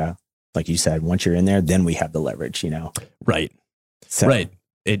just gotta, like you said, once you're in there, then we have the leverage, Right. So, right.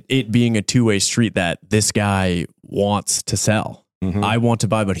 It being a two-way street, that this guy wants to sell. Mm-hmm. I want to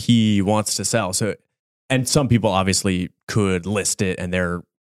buy, but he wants to sell. So, and some people obviously could list it and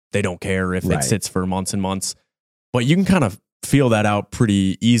they don't care if it sits for months and months, but you can kind of feel that out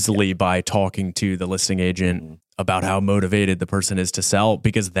pretty easily by talking to the listing agent about how motivated the person is to sell,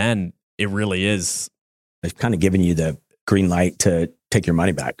 because then it really is. They've kind of given you the green light to take your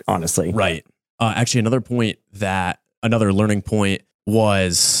money back, honestly. Right. Actually, another learning point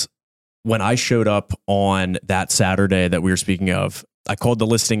was when I showed up on that Saturday that we were speaking of. I called the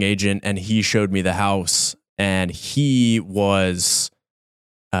listing agent and he showed me the house, and he was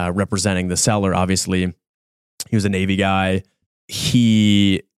representing the seller. Obviously, he was a Navy guy.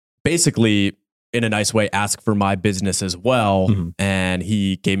 He basically, in a nice way, asked for my business as well. Mm-hmm. And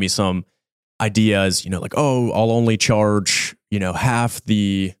he gave me some ideas, like, oh, I'll only charge, half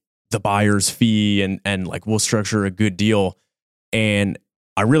the buyer's fee, and like, we'll structure a good deal. And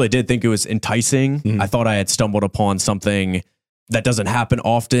I really did think it was enticing. Mm-hmm. I thought I had stumbled upon something that doesn't happen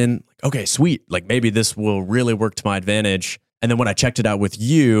often. Like, okay, sweet. Like, maybe this will really work to my advantage. And then when I checked it out with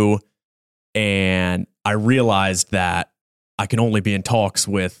you, and I realized that I can only be in talks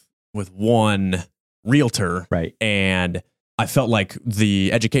with one realtor. Right. And I felt like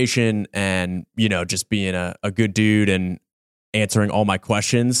the education and, just being a good dude and answering all my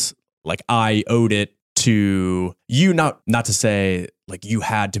questions, like I owed it to you, not to say like you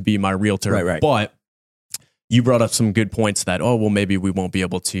had to be my realtor, right. But you brought up some good points that, well, maybe we won't be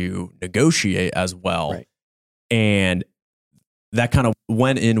able to negotiate as well. Right. And that kind of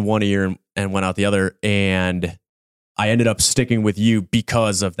went in one ear and went out the other. And I ended up sticking with you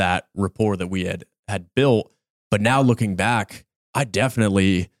because of that rapport that we had built. But now looking back, I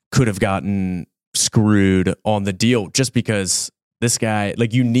definitely could have gotten screwed on the deal just because this guy,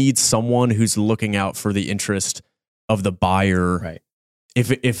 like, you need someone who's looking out for the interest of the buyer. Right.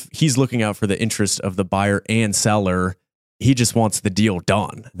 If he's looking out for the interest of the buyer and seller, he just wants the deal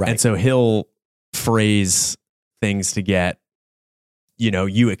done. Right. And so he'll phrase things to get,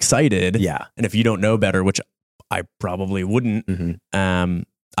 you excited. Yeah. And if you don't know better, which I probably wouldn't,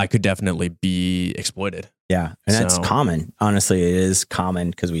 I could definitely be exploited. Yeah. And that's common. Honestly, it is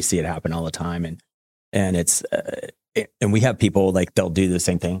common because we see it happen all the time. And it's, and we have people like, they'll do the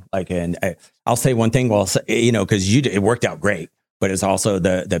same thing. Like, and I'll say one thing, well, cause it worked out great, but it's also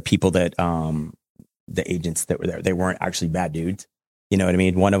the people that, the agents that were there, they weren't actually bad dudes. You know what I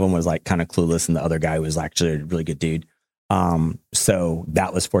mean? One of them was like kind of clueless and the other guy was actually a really good dude. So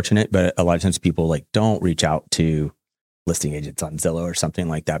that was fortunate, but a lot of times people like don't reach out to listing agents on Zillow or something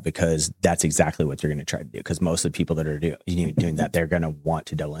like that, because that's exactly what you're going to try to do. Because most of the people that are doing that, they're going to want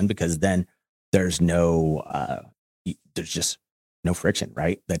to double in, because then there's just no friction,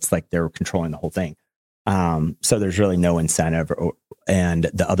 right? That's like they're controlling the whole thing. So there's really no incentive. And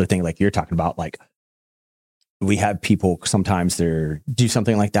the other thing, like you're talking about, like we have people sometimes they do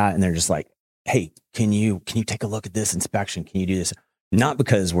something like that and they're just like, hey, can you take a look at this inspection? Can you do this? Not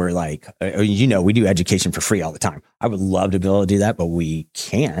because we're like, we do education for free all the time. I would love to be able to do that, but we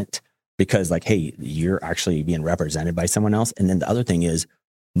can't, because like, hey, you're actually being represented by someone else. And then the other thing is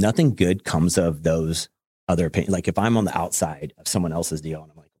nothing good comes of those other opinions. Like if I'm on the outside of someone else's deal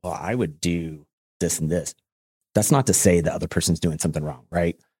and I'm like, well, I would do this and this. That's not to say the other person's doing something wrong,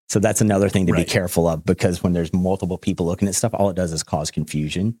 right? So that's another thing to be careful of, because when there's multiple people looking at stuff, all it does is cause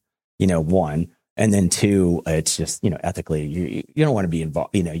confusion, one. And then two, it's just, ethically, you don't want to be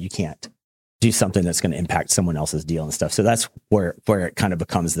involved. You can't do something that's going to impact someone else's deal and stuff. So that's where it kind of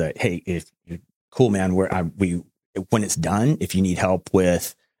becomes the, hey, if you're cool, man, when it's done, if you need help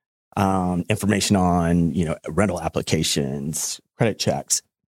with information on, rental applications, credit checks,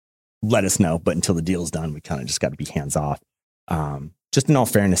 let us know. But until the deal's done, we kind of just got to be hands off. Just in all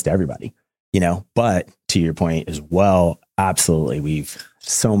fairness to everybody, but to your point as well, absolutely.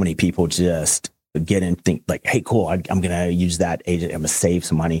 So many people just get in, think like, hey, cool, I'm going to use that agent. I'm going to save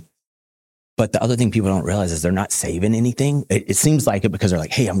some money. But the other thing people don't realize is they're not saving anything. It seems like it because they're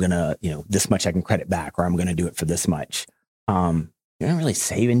like, hey, I'm going to, this much I can credit back, or I'm going to do it for this much. You're not really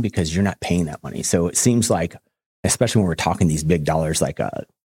saving because you're not paying that money. So it seems like, especially when we're talking these big dollars, like a,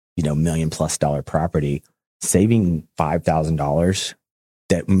 $1 million+ property, saving $5,000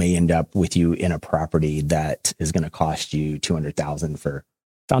 that may end up with you in a property that is going to cost you $200,000 for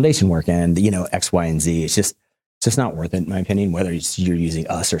foundation work and, X, Y, and Z. It's just not worth it, in my opinion, whether you're using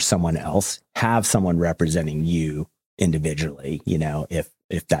us or someone else. Have someone representing you individually,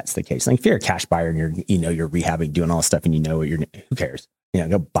 if that's the case. Like if you're a cash buyer and you're rehabbing, doing all this stuff and who cares?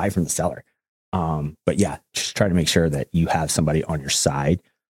 Go buy from the seller. But yeah, just try to make sure that you have somebody on your side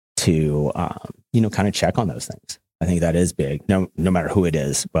to, kind of check on those things. I think that is big, no matter who it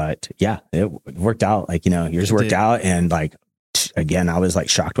is. But yeah, it worked out. Like, yours worked out. And like, again, I was like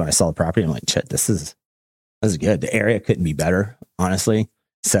shocked when I saw the property. I'm like, shit, this is good. The area couldn't be better, honestly.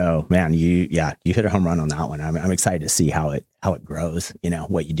 So man, you hit a home run on that one. I'm excited to see how it grows,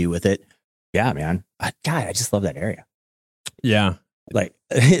 what you do with it. Yeah, man. God, I just love that area. Yeah. Like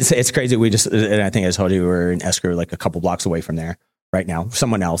it's crazy. And I think I told you, we're in escrow, like a couple blocks away from there right now.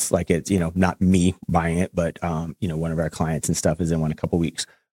 Someone else, like it's, not me buying it, but, one of our clients and stuff is in one a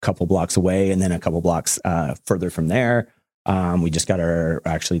couple blocks away. And then a couple blocks further from there. We just got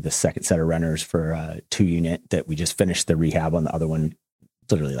the second set of renters for a 2-unit that we just finished the rehab on the other one,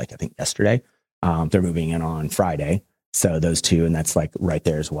 literally like, I think yesterday. They're moving in on Friday. So those two, and that's like right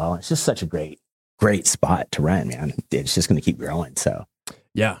there as well. It's just such a great spot to rent, man. It's just going to keep growing. So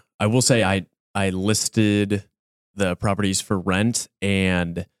yeah, I will say I listed the properties for rent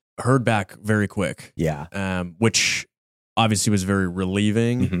and heard back very quick. Yeah. Which obviously was very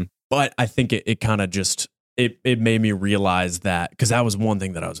relieving, Mm-hmm. but I think it kind of just, it made me realize that, because that was one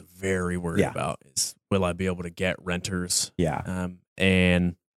thing that I was very worried about, is will I be able to get renters? Yeah.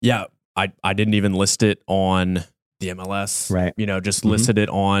 And yeah, I didn't even list it on the MLS, right? Just listed it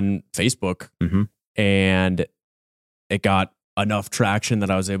on Facebook, mm-hmm. and it got enough traction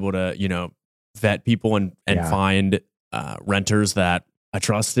that I was able to, vet people and find renters that I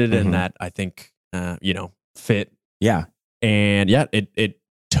trusted and that I think, fit. Yeah. And it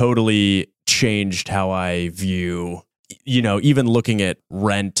totally changed how I view, even looking at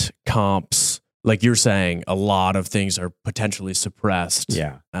rent comps. Like you're saying, a lot of things are potentially suppressed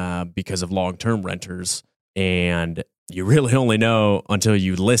because of long-term renters. And you really only know until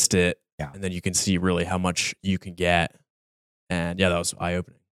you list it. Yeah. And then you can see really how much you can get. And that was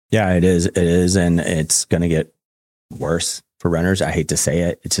eye-opening. Yeah, it is. It is. And it's going to get worse for renters. I hate to say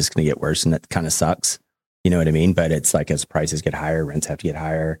it. It's just going to get worse. And that kind of sucks. You know what I mean? But it's like as prices get higher, rents have to get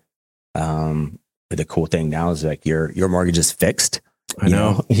higher. But the cool thing now is like your mortgage is fixed. I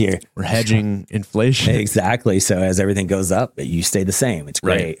know. We're hedging inflation. Exactly. So as everything goes up, you stay the same. It's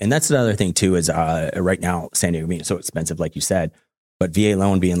great. Right. And that's another thing too, is right now, San Diego being so expensive, like you said, but VA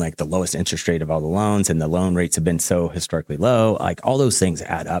loan being like the lowest interest rate of all the loans, and the loan rates have been so historically low, like all those things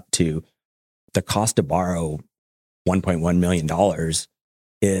add up to the cost to borrow $1.1 million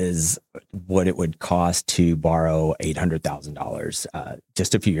is what it would cost to borrow $800,000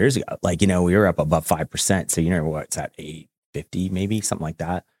 just a few years ago. Like, we were up above 5%. So, what's that, 850 maybe, something like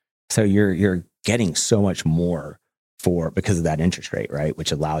that. So you're getting so much more because of that interest rate, right?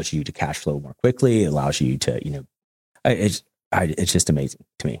 Which allows you to cash flow more quickly, allows you to, it's just amazing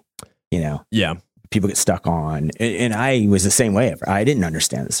to me, Yeah. People get stuck on, and I was the same way. I didn't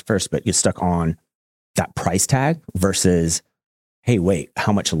understand this first, but get stuck on that price tag versus, hey, wait,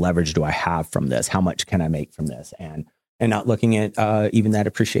 how much leverage do I have from this? How much can I make from this? And not looking at even that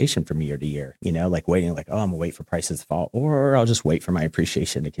appreciation from year to year, like waiting, like, oh, I'm gonna wait for prices to fall, or I'll just wait for my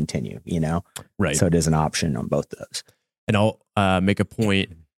appreciation to continue, Right. So it is an option on both those. And I'll make a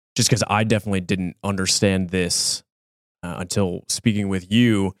point, just because I definitely didn't understand this until speaking with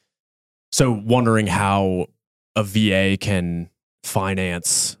you. So wondering how a VA can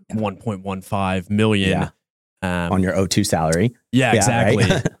finance $1.15 million on your O2 salary. Yeah, exactly.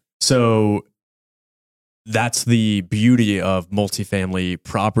 Right? So that's the beauty of multifamily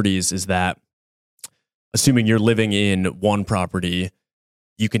properties, is that assuming you're living in one property,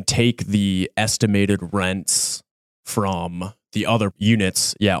 you can take the estimated rents from the other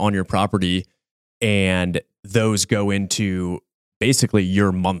units on your property, and those go into basically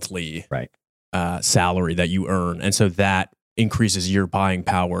your monthly salary that you earn. And so that increases your buying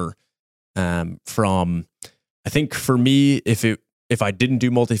power from, I think for me, if I didn't do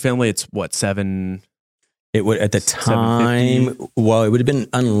multifamily, it's what, it would at the time, well, it would have been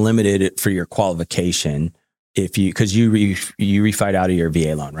unlimited for your qualification because you refied out of your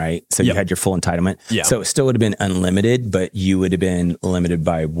VA loan, right? So you had your full entitlement. Yeah. So it still would have been unlimited, but you would have been limited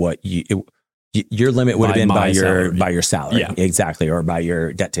by what your limit would have been by your salary. Yeah. Exactly. Or by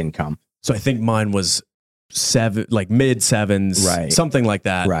your debt to income. So I think mine was mid 7s, right, something like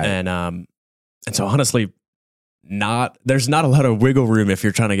that. Right. And so honestly, there's not a lot of wiggle room if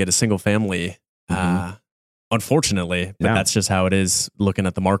you're trying to get a single family, unfortunately, but that's just how it is looking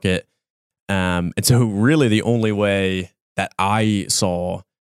at the market. And so really the only way that I saw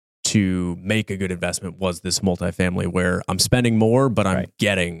to make a good investment was this multifamily, where I'm spending more, but I'm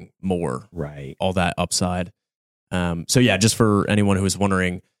getting more, right? All that upside. So yeah, just for anyone who is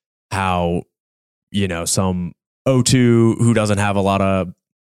wondering how, some O2 who doesn't have a lot of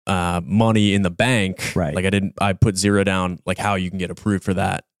money in the bank, right? Like I put zero down, like how you can get approved for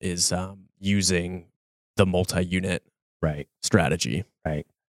that is using the multi-unit strategy. Right.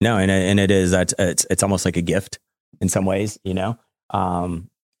 No, and it is, it's almost like a gift in some ways,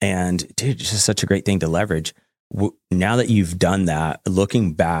 and dude, it's just such a great thing to leverage. Now that you've done that,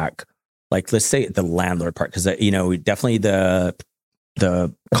 looking back, like let's say the landlord part, because definitely the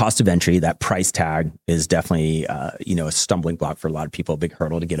cost of entry, that price tag is definitely a stumbling block for a lot of people, a big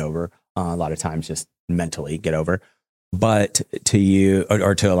hurdle to get over. A lot of times, just mentally get over. But to you,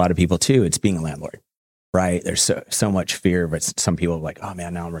 or to a lot of people too, it's being a landlord, right? There's so much fear, but some people are like, oh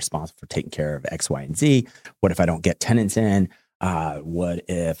man, now I'm responsible for taking care of X, Y, and Z. What if I don't get tenants in? What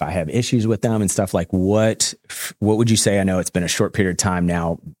if I have issues with them and stuff? Like what would you say? I know it's been a short period of time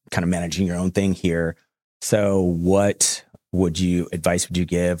now, kind of managing your own thing here. So what advice would you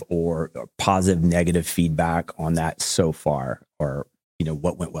give, or positive, negative feedback on that so far? Or,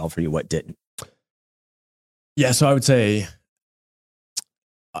 what went well for you, what didn't? Yeah. So I would say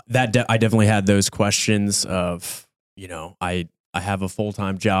that I definitely had those questions of, I have a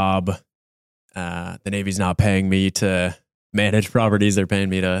full-time job. The Navy's not paying me to manage properties. They're paying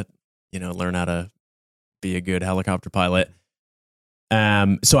me to, learn how to be a good helicopter pilot.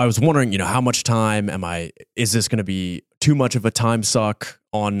 So I was wondering, how much time is this going to be too much of a time suck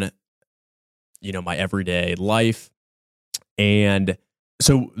on, my everyday life? And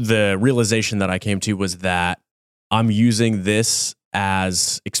so the realization that I came to was that I'm using this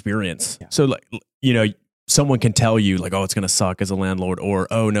as experience. Yeah. So like, someone can tell you like, oh, it's going to suck as a landlord, or,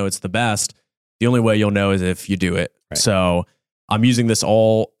 oh no, it's the best. The only way you'll know is if you do it. Right. So I'm using this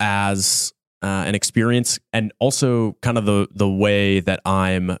all as an experience, and also kind of the way that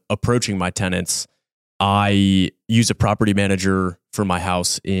I'm approaching my tenants. I use a property manager for my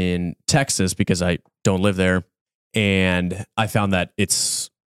house in Texas because I don't live there. And I found that it's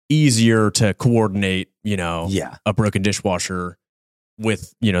easier to coordinate, a broken dishwasher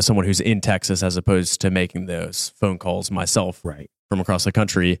with, someone who's in Texas as opposed to making those phone calls myself from across the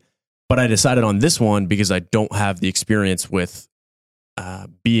country. But I decided on this one because I don't have the experience with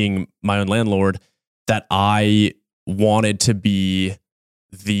being my own landlord, that I wanted to be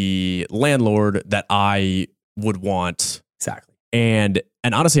the landlord that I would want. Exactly. And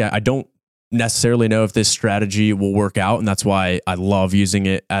honestly, I don't necessarily know if this strategy will work out. And that's why I love using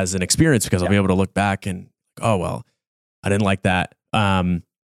it as an experience, because I'll be able to look back and, oh, well, I didn't like that. I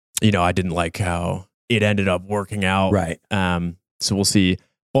didn't like how it ended up working out. Right. So we'll see.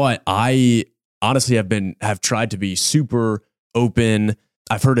 But I honestly have tried to be super open.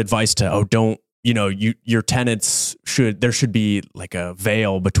 I've heard advice to, don't, your tenants there should be like a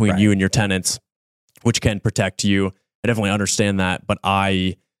veil between you and your tenants, which can protect you. I definitely understand that. But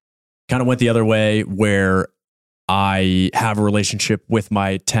I kind of went the other way, where I have a relationship with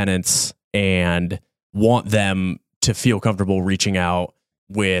my tenants and want them to feel comfortable reaching out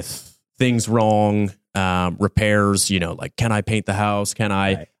with things wrong, repairs, like, can I paint the house? Can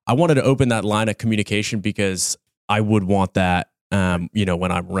I? Right. I wanted to open that line of communication because I would want that,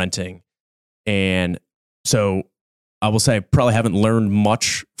 when I'm renting. And so I will say I probably haven't learned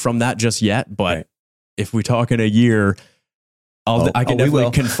much from that just yet, but if we talk in a year, I can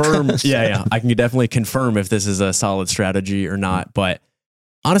definitely confirm. I can definitely confirm if this is a solid strategy or not. But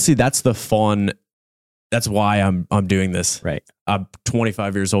honestly, that's the fun. That's why I'm doing this. Right. I'm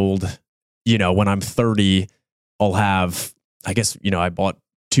 25 years old. When I'm 30, I'll have, I guess, I bought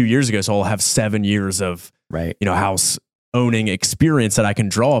 2 years ago, so I'll have 7 years of, house owning experience that I can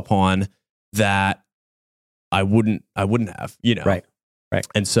draw upon that I wouldn't have, Right.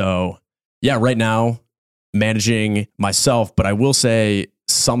 And so, right now, managing myself, but I will say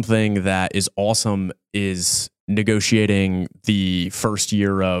something that is awesome is negotiating the first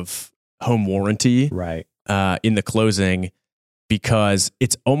year of home warranty in the closing, because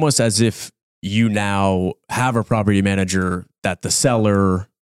it's almost as if you now have a property manager that the seller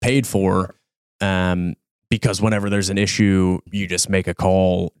paid for, because whenever there's an issue, you just make a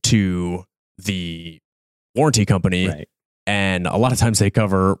call to the warranty company, and a lot of times they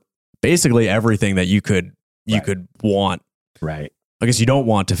cover basically everything that you could want. Right. I guess you don't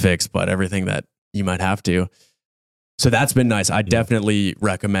want to fix, but everything that you might have to. So that's been nice. I definitely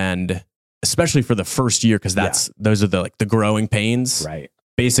recommend, especially for the first year, because those are the growing pains. Right.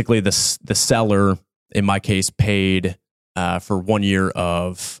 Basically, the seller, in my case, paid for 1 year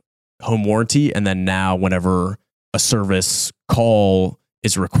of home warranty, and then now whenever a service call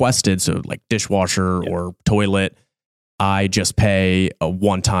is requested, so like dishwasher or toilet, I just pay a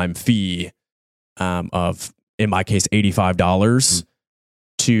one-time fee of, in my case, $85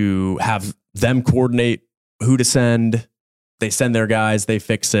 to have them coordinate who to send. They send their guys, they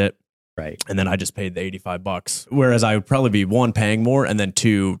fix it. Right. And then I just paid the $85. Whereas I would probably be, one, paying more, and then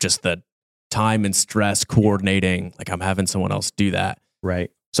two, just the time and stress coordinating. Like, I'm having someone else do that.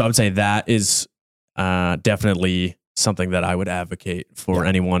 Right. So I would say that is definitely something that I would advocate for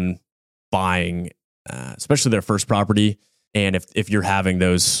anyone buying, especially their first property. And if you're having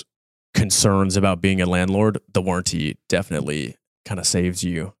those concerns about being a landlord, the warranty definitely kind of saves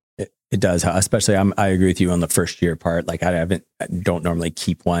you. It does, especially I agree with you on the first year part. Like, I don't normally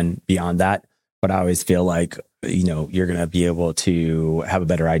keep one beyond that, but I always feel like, you're going to be able to have a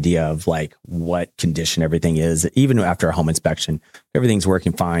better idea of like what condition everything is, even after a home inspection. Everything's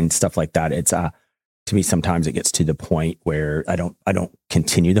working fine, stuff like that. It's to me, sometimes it gets to the point where I don't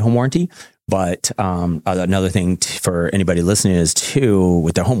continue the home warranty. But another thing for anybody listening is too,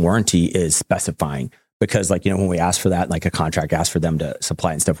 with the home warranty, is specifying. Because when we ask for that, like a contract asks for them to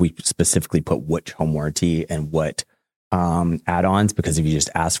supply and stuff, we specifically put which home warranty and what add-ons, because if you just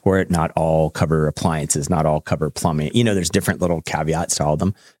ask for it, not all cover appliances, not all cover plumbing. There's different little caveats to all of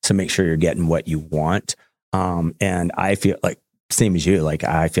them. So make sure you're getting what you want. And I feel like, same as you, like,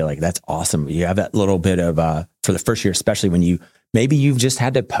 I feel like that's awesome. You have that little bit of, for the first year, especially when maybe you've just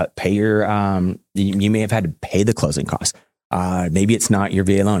had to pay your, you may have had to pay the closing costs. Maybe it's not your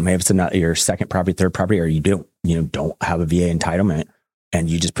VA loan. Maybe it's not your second property, third property, or you don't have a VA entitlement and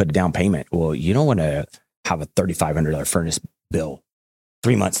you just put a down payment. Well, you don't want to have a $3,500 furnace bill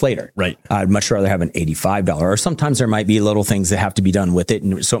 3 months later. Right. I'd much rather have an $85, or sometimes there might be little things that have to be done with it.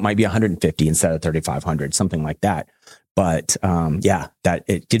 And so it might be $150 instead of $3,500, something like that. But that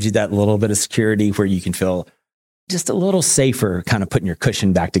it gives you that little bit of security where you can feel just a little safer, kind of putting your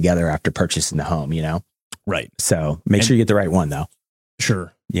cushion back together after purchasing the home, Right. So make sure you get the right one though.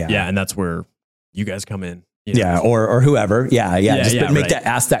 Sure. Yeah. Yeah. And that's where you guys come in. Yeah. Or whoever. Yeah. Just right.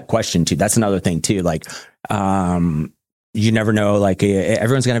 ask that question too. That's another thing too. Like, you never know, like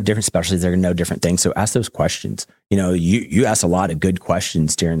everyone's gonna have different specialties. They're gonna know different things. So ask those questions. You ask a lot of good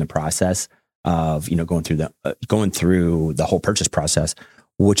questions during the process of, going through the whole purchase process,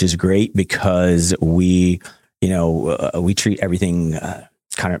 which is great because we treat everything,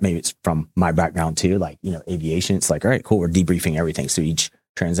 kind of, maybe it's from my background too, like, aviation. It's like, all right, cool. We're debriefing everything. So each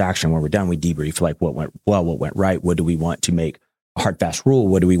transaction, when we're done, we debrief like what went well, what went right. What do we want to make a hard, fast rule?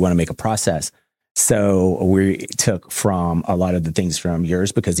 What do we want to make a process? So we took from a lot of the things from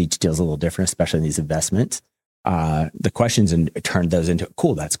yours, because each deal is a little different, especially in these investments, the questions, and turned those into,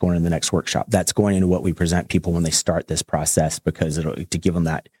 cool, that's going in the next workshop. That's going into what we present people when they start this process, because to give them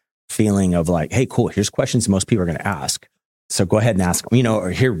that feeling of like, hey, cool, here's questions most people are going to ask. So go ahead and ask them,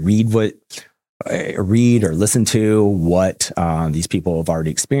 or here, read or listen to what these people have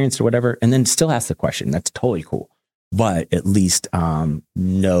already experienced or whatever, and then still ask the question. That's totally cool. But at least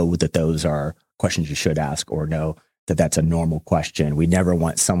know that those are questions you should ask, or know that that's a normal question. We never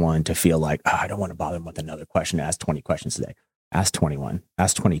want someone to feel like, I don't want to bother them with another question. Ask 20 questions today. Ask 21,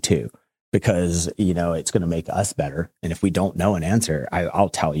 ask 22, because, it's going to make us better. And if we don't know an answer, I'll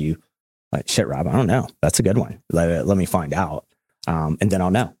tell you, like, shit, Rob, I don't know. That's a good one. Let me find out. And then I'll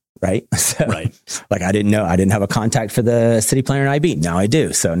know. Right. So, right. Like, I didn't know. I didn't have a contact for the city planner in IB. Now I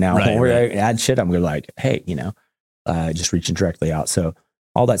do. So now when I add shit, I'm going to like, hey, just reaching directly out. So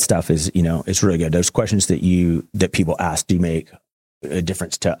all that stuff is, it's really good. Those questions that people ask, do make a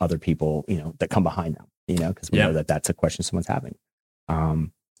difference to other people, that come behind them, because we know that that's a question someone's having.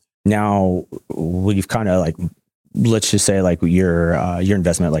 Now we've kind of like, let's just say like your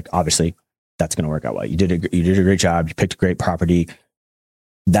investment, like obviously that's going to work out well. You did a great job. You picked a great property.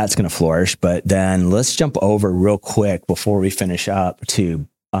 That's going to flourish. But then let's jump over real quick before we finish up to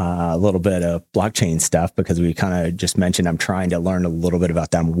a little bit of blockchain stuff, because we kind of just mentioned I'm trying to learn a little bit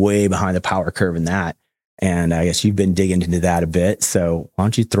about that. I'm way behind the power curve in that. And I guess you've been digging into that a bit. So why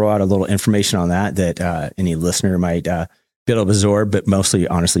don't you throw out a little information on that any listener might be able to absorb, but mostly,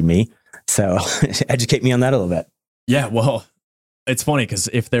 honestly, me. So educate me on that a little bit. Yeah, well, it's funny because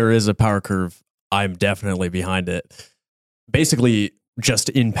if there is a power curve, I'm definitely behind it. Basically, just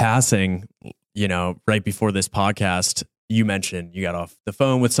in passing, right before this podcast, you mentioned you got off the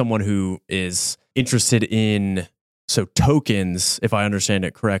phone with someone who is interested in, tokens, if I understand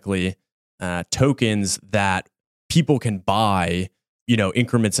it correctly, tokens that people can buy,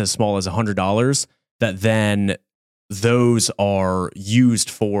 increments as small as $100, that then those are used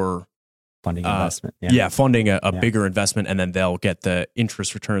for funding investment. Funding a bigger investment, and then they'll get the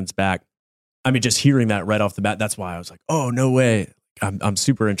interest returns back. I mean, just hearing that right off the bat, that's why I was like, oh, no way. I'm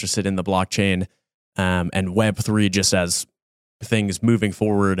super interested in the blockchain and Web3 just as things moving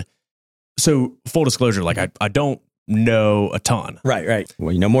forward. So full disclosure, like I don't know a ton. Right.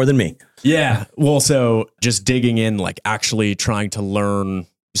 Well, you know more than me. Yeah. Well, so just digging in, like actually trying to learn,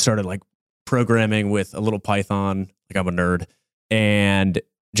 started like programming with a little Python, like I'm a nerd, and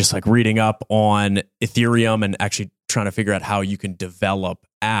just like reading up on Ethereum and actually trying to figure out how you can develop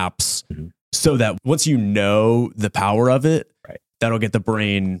apps so that once you know the power of it, that'll get the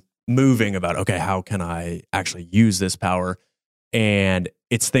brain moving about, okay, how can I actually use this power? And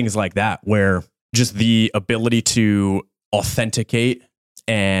it's things like that where just the ability to authenticate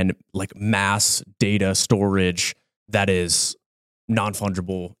and like mass data storage that is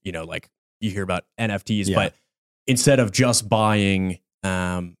non-fungible, like you hear about NFTs, but instead of just buying,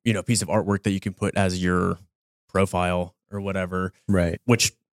 a piece of artwork that you can put as your profile or whatever, right?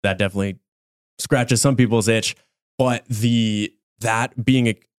 Which that definitely scratches some people's itch, but that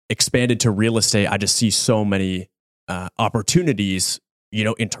being expanded to real estate, I just see so many opportunities,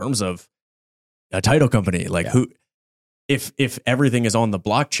 in terms of a title company, like if everything is on the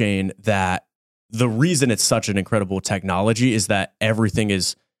blockchain, that the reason it's such an incredible technology is that everything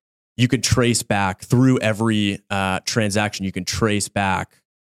is, you could trace back through every transaction, you can trace back,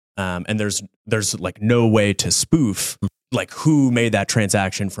 and there's like no way to spoof like who made that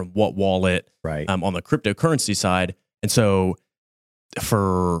transaction from what wallet, on the cryptocurrency side. And so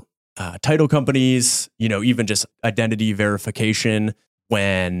for title companies, even just identity verification,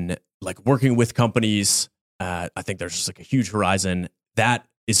 when like working with companies, I think there's just like a huge horizon that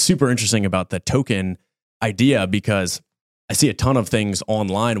is super interesting about the token idea because I see a ton of things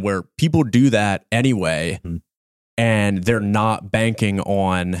online where people do that anyway, and they're not banking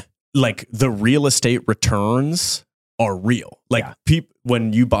on like the real estate returns are real. Like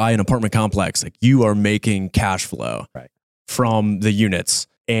when you buy an apartment complex, like you are making cash flow from the units,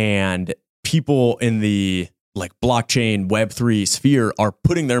 and people in the like blockchain Web3 sphere are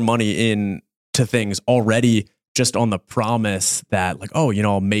putting their money into things already just on the promise that like, oh, you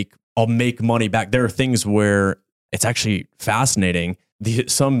know, I'll make money back. There are things where it's actually fascinating.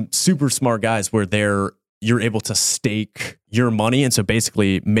 Some super smart guys where you're able to stake your money. And so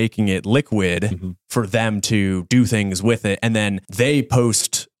basically making it liquid for them to do things with it. And then they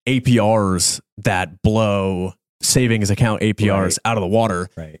post APRs that blow savings account APRs out of the water.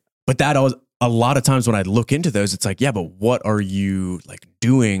 Right. But that was a lot of times when I look into those, it's like, yeah, but what are you like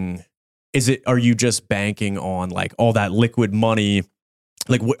doing? Are you just banking on like all that liquid money?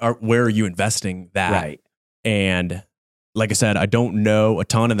 Like where are you investing that? Right. And like I said, I don't know a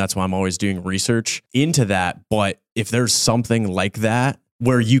ton, and that's why I'm always doing research into that. But if there's something like that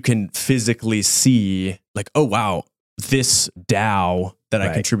where you can physically see like, oh, wow, this DAO that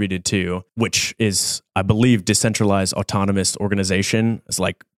I contributed to, which is, I believe, decentralized autonomous organization, is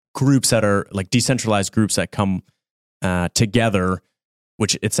like groups that are like decentralized groups that come together,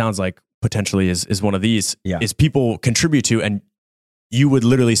 which it sounds like potentially is one of these, is people contribute to, and you would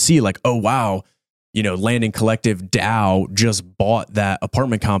literally see like, oh, wow, you know, Landing Collective DAO just bought that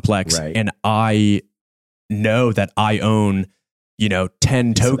apartment complex, and I know that I own, you know,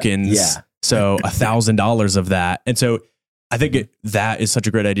 10 tokens. So $1,000 of that. And so I think that is such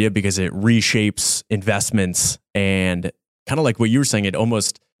a great idea because it reshapes investments, and kind of like what you were saying, it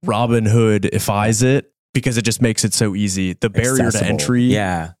almost Robinhood-ifies it because it just makes it so easy. The barrier to entry.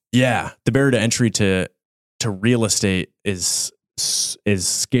 The barrier to entry to real estate is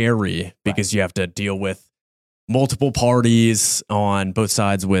scary because you have to deal with multiple parties on both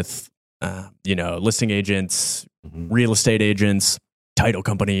sides with, you know, listing agents, real estate agents, title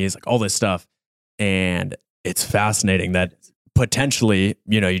companies, like all this stuff. And it's fascinating that potentially,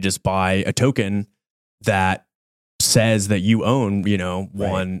 you know, you just buy a token that says that you own, you know,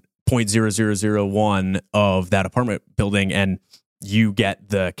 1.0001 of that apartment building, and you get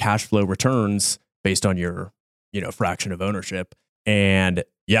the cash flow returns based on your, you know, fraction of ownership. And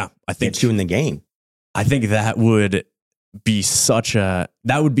I think it's you in the game. I think that would be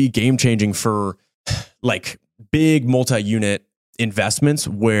that would be game changing for like big multi-unit investments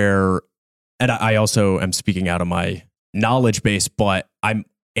where, and I also am speaking out of my knowledge base, but I'm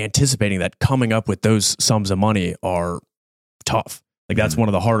anticipating that coming up with those sums of money are tough. Like that's one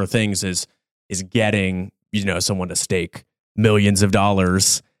of the harder things is getting, you know, someone to stake millions of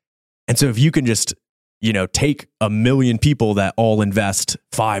dollars. And so if you can just, you know, take 1 million people that all invest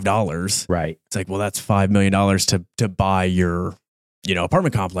 $5, right? It's like, well, that's $5 million to buy your, you know,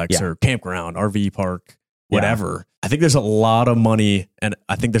 apartment complex or campground, RV park, whatever. I think there's a lot of money, and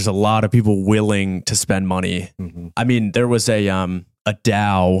I think there's a lot of people willing to spend money. I mean, there was a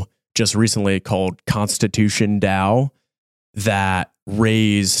DAO just recently called Constitution DAO that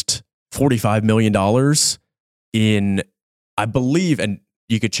raised $45 million in, I believe, and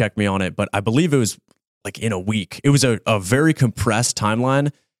you could check me on it, but I believe it was like in a week. It was a very compressed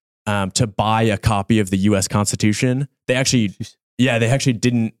timeline to buy a copy of the U.S. Constitution. They actually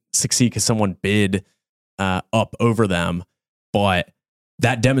didn't succeed because someone bid up over them, but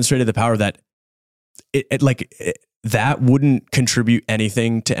that demonstrated the power that that wouldn't contribute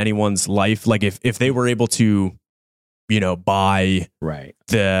anything to anyone's life. Like if they were able to, you know, buy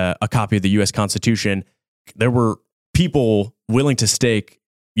a copy of the U.S. Constitution, there were people willing to stake,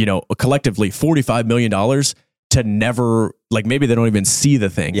 you know, collectively $45 million to never, like maybe they don't even see the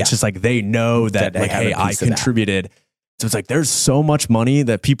thing. It's just like they know that like, hey, I contributed. So it's like there's so much money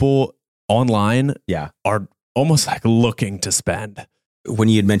that people online are almost like looking to spend. When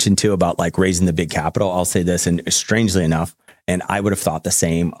you had mentioned too about like raising the big capital, I'll say this, and strangely enough, and I would have thought the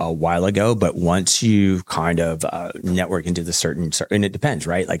same a while ago, but once you kind of network into the certain, and it depends,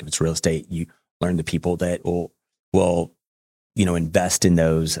 right? Like if it's real estate, you learn the people that will, you know, invest in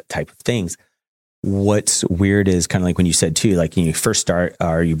those type of things. What's weird is kind of like when you said too, like you first start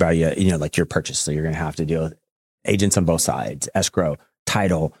or you buy, you know, like your purchase. So you're going to have to deal with agents on both sides, escrow,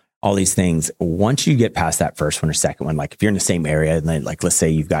 title, all these things. Once you get past that first one or second one, like if you're in the same area and then like, let's say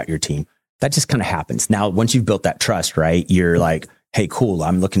you've got your team, that just kind of happens. Now, once you've built that trust, right, you're like, hey, cool,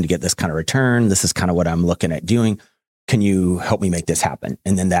 I'm looking to get this kind of return. This is kind of what I'm looking at doing. Can you help me make this happen?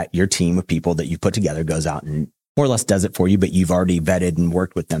 And then that your team of people that you put together goes out and more or less does it for you, but you've already vetted and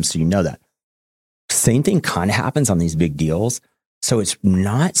worked with them. So you know that. Same thing kind of happens on these big deals. So it's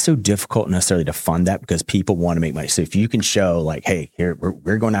not so difficult necessarily to fund that because people want to make money. So if you can show like, hey, here,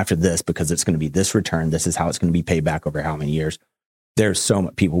 we're going after this because it's going to be this return. This is how it's going to be paid back over how many years. There's so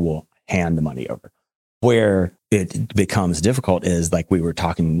much people will hand the money over. Where it becomes difficult is like we were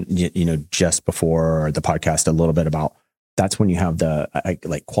talking, just before the podcast a little bit about, that's when you have the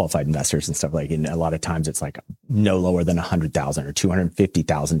like qualified investors and stuff like, and a lot of times it's like no lower than 100,000 or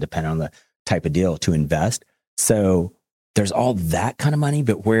 250,000, depending on the type of deal to invest. So there's all that kind of money,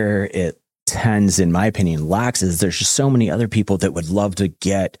 but where it tends, in my opinion, lacks is there's just so many other people that would love to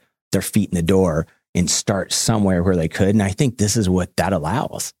get their feet in the door and start somewhere where they could. And I think this is what that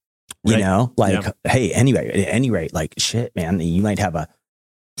allows, hey, anyway, at any rate, like shit, man, you might have a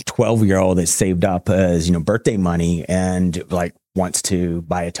 12-year-old that saved up as, birthday money and like wants to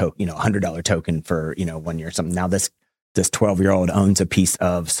buy a token, $100 token for, 1 year or something. Now this 12-year-old owns a piece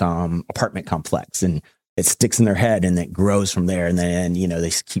of some apartment complex and it sticks in their head and it grows from there. And then,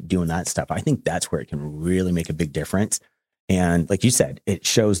 they keep doing that stuff. I think that's where it can really make a big difference. And like you said, it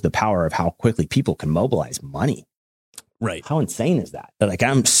shows the power of how quickly people can mobilize money. Right. How insane is that? Like,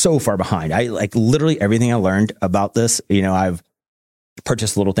 I'm so far behind. I like literally everything I learned about this, I've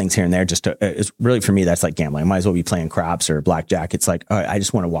purchased little things here and there. It's really, for me, that's like gambling. I might as well be playing craps or blackjack. It's like, I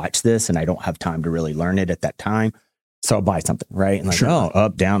just want to watch this and I don't have time to really learn it at that time. So I'll buy something, right? And like, sure.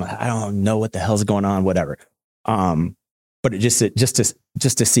 Up, down. I don't know what the hell's going on, whatever. But it just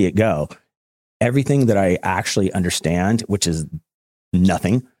to see it go, everything that I actually understand, which is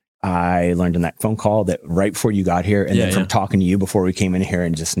nothing, I learned in that phone call that right before you got here, and then from talking to you before we came in here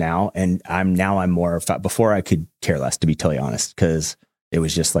and just now. And I'm more, before I could care less, to be totally honest, because it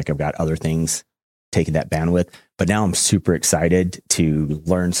was just like, I've got other things taking that bandwidth, but now I'm super excited to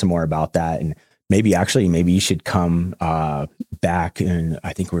learn some more about that. And maybe you should come back, and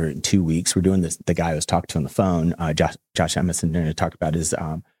I think we're in 2 weeks. We're doing this. The guy I was talking to on the phone, Josh Emerson, to talk about his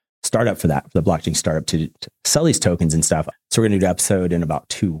startup for the blockchain startup to sell these tokens and stuff. So we're going to do an episode in about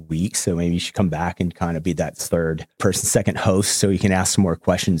 2 weeks. So maybe you should come back and kind of be that second host, so you can ask some more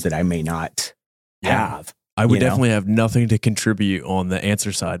questions that I may not have. I would definitely have nothing to contribute on the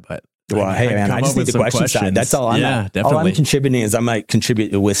answer side, but well, hey man, I just need the question side. That's all definitely. All I'm contributing is I might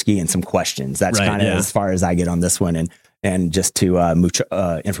contribute the whiskey and some questions. That's kind of as far as I get on this one, and just to mooch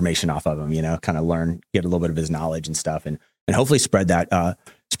information off of him, kind of learn, get a little bit of his knowledge and stuff, and hopefully spread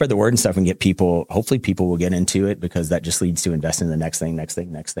the word and stuff, and get people. Hopefully, people will get into it, because that just leads to investing in the next thing,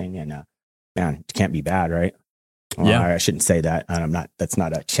 and man, it can't be bad, right? Well, I shouldn't say that. I'm not. That's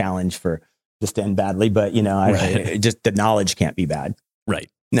not a challenge for just to end badly, but just the knowledge can't be bad, right?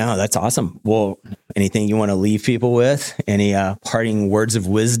 No, that's awesome. Well, anything you want to leave people with? Any parting words of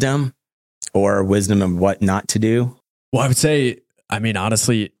wisdom, or wisdom of what not to do? Well, I would say,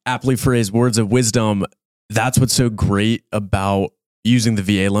 honestly, aptly phrased words of wisdom. That's what's so great about using the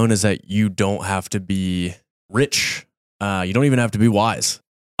VA loan, is that you don't have to be rich. You don't even have to be wise.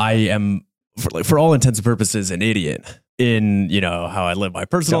 I am, for all intents and purposes, an idiot in, how I live my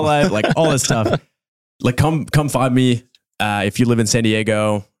personal life, like all this stuff. Like, come find me. If you live in San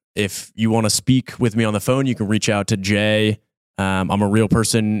Diego, if you want to speak with me on the phone, you can reach out to Jay. I'm a real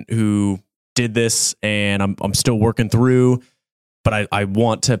person who did this, and I'm still working through, but I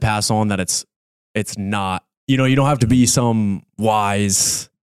want to pass on that it's not, you don't have to be some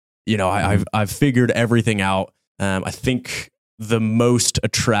wise, I've figured everything out. I think the most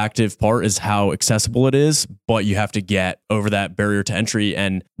attractive part is how accessible it is, but you have to get over that barrier to entry.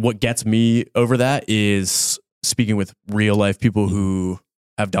 And what gets me over that is speaking with real life people who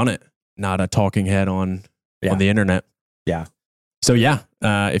have done it, not a talking head on the internet. Yeah. So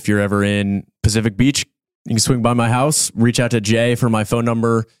if you're ever in Pacific Beach, you can swing by my house, reach out to Jay for my phone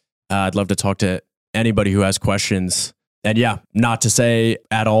number. I'd love to talk to anybody who has questions. And not to say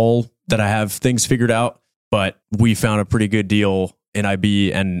at all that I have things figured out, but we found a pretty good deal in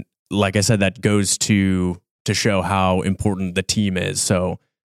IB. And like I said, that goes to show how important the team is. So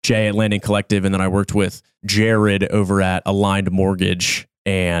Jay at Landing Collective, and then I worked with Jared over at Aligned Mortgage,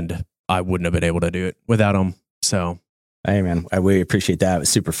 and I wouldn't have been able to do it without him. So, hey man, I really appreciate that. It was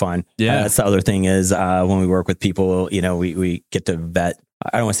super fun. Yeah, that's the other thing is when we work with people, we get to vet.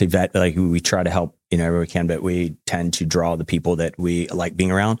 I don't want to say vet, but like we try to help, wherever we can, but we tend to draw the people that we like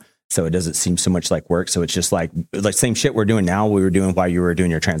being around. So it doesn't seem so much like work. So it's just like same shit we're doing now, we were doing while you were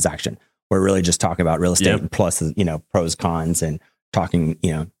doing your transaction. We're really just talking about real estate plus, pros, cons, and talking,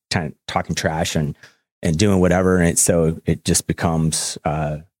 talking trash and doing whatever. And so it just becomes,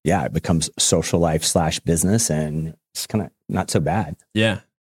 it becomes social life / business, and it's kind of not so bad. Yeah.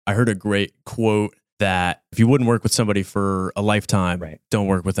 I heard a great quote that if you wouldn't work with somebody for a lifetime, don't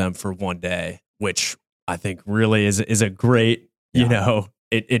work with them for one day, which I think really is a great you know,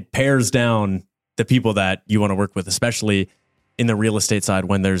 it pares down the people that you want to work with, especially in the real estate side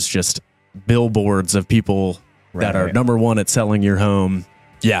when there's just billboards of people that are number one at selling your home.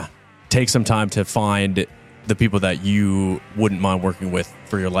 Yeah. Take some time to find the people that you wouldn't mind working with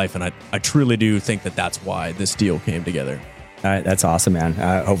for your life. And I truly do think that that's why this deal came together. All right, that's awesome, man.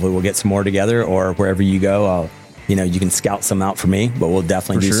 Hopefully we'll get some more together, or wherever you go, you can scout some out for me, but we'll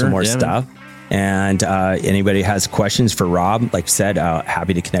definitely do some more stuff. Man. And anybody has questions for Rob, like I said,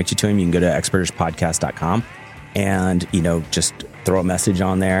 happy to connect you to him. You can go to expertishpodcast.com and, just throw a message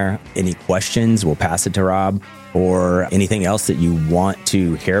on there. Any questions, we'll pass it to Rob, or anything else that you want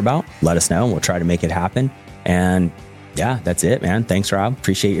to hear about, let us know and we'll try to make it happen. And yeah, that's it, man. Thanks, Rob.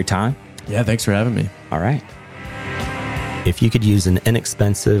 Appreciate your time. Yeah, thanks for having me. All right. If you could use an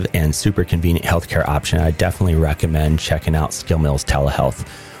inexpensive and super convenient healthcare option, I definitely recommend checking out SkillMill's telehealth.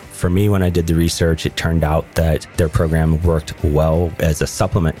 For me, when I did the research, it turned out that their program worked well as a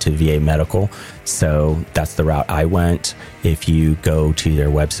supplement to VA medical. So that's the route I went. If you go to their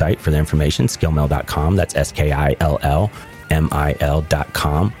website for the information, skillmill.com, that's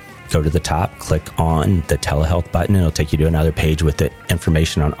skillmil.com. Go to the top, click on the telehealth button. It'll take you to another page with the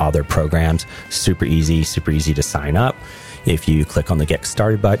information on all their programs. Super easy to sign up. If you click on the Get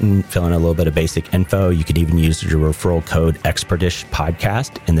Started button, fill in a little bit of basic info. You could even use your referral code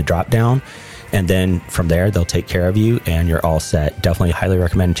ExpertishPodcast in the drop down. And then from there, they'll take care of you and you're all set. Definitely highly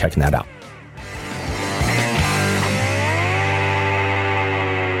recommend checking that out.